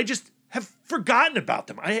 And I just have forgotten about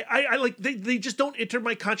them. I like, they just don't enter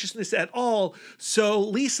my consciousness at all. So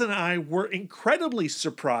Lisa and I were incredibly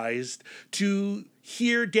surprised to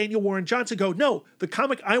hear Daniel Warren Johnson go, no, the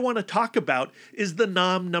comic I want to talk about is The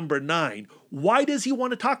Nom Number 9. Why does he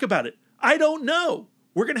want to talk about it? I don't know.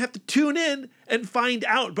 We're going to have to tune in and find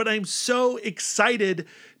out, but I'm so excited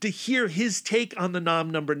to hear his take on The Nom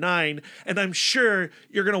Number 9, and I'm sure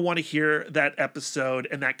you're going to want to hear that episode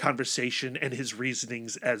and that conversation and his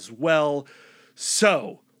reasonings as well.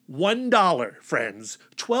 So, $1, friends,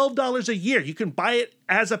 $12 a year. You can buy it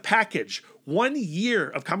as a package. 1 year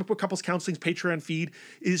of Comic Book Couples Counseling's Patreon feed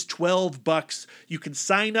is $12. You can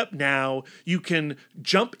sign up now. You can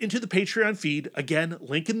jump into the Patreon feed. Again,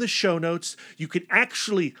 link in the show notes. You can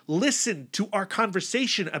actually listen to our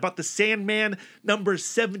conversation about the Sandman number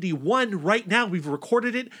 71 right now. We've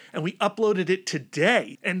recorded it and we uploaded it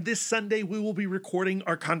today. And this Sunday, we will be recording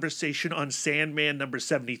our conversation on Sandman number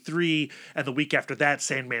 73. And the week after that,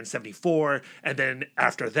 Sandman 74. And then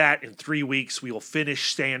after that, in 3 weeks, we will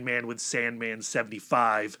finish Sandman with Sandman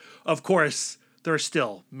 75. Of course, there are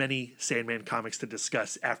still many Sandman comics to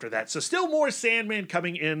discuss after that. So still more Sandman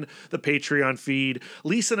coming in the Patreon feed.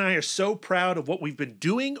 Lisa and I are so proud of what we've been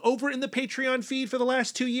doing over in the Patreon feed for the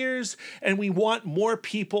last 2 years, and we want more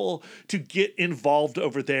people to get involved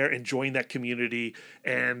over there and join that community.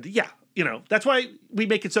 And yeah, you know, that's why we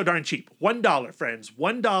make it so darn cheap. $1, friends,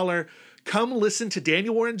 $1. Come listen to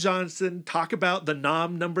Daniel Warren Johnson talk about The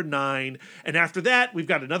Nom Number 9. And after that, we've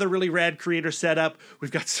got another really rad creator set up.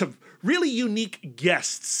 We've got some really unique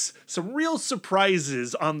guests, some real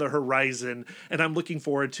surprises on the horizon. And I'm looking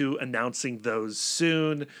forward to announcing those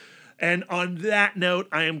soon. And on that note,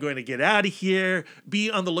 I am going to get out of here.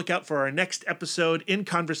 Be on the lookout for our next episode in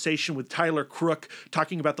conversation with Tyler Crook,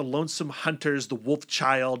 talking about The Lonesome Hunters, The Wolf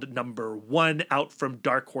Child number 1, out from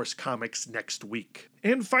Dark Horse Comics next week.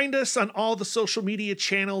 And find us on all the social media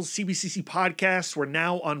channels, CBCC Podcasts. We're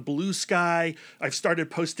now on Blue Sky. I've started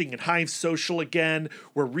posting in Hive Social again.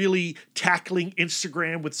 We're really tackling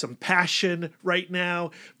Instagram with some passion right now.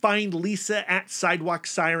 Find Lisa at Sidewalk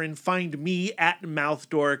Siren. Find me at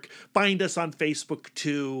Mouthdork. Find us on Facebook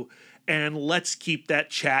too. And let's keep that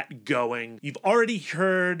chat going. You've already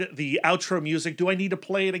heard the outro music. Do I need to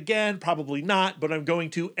play it again? Probably not, but I'm going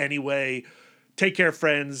to anyway. Take care,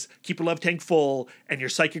 friends. Keep your love tank full and your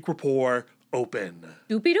psychic rapport open.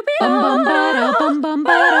 Doopy doopy.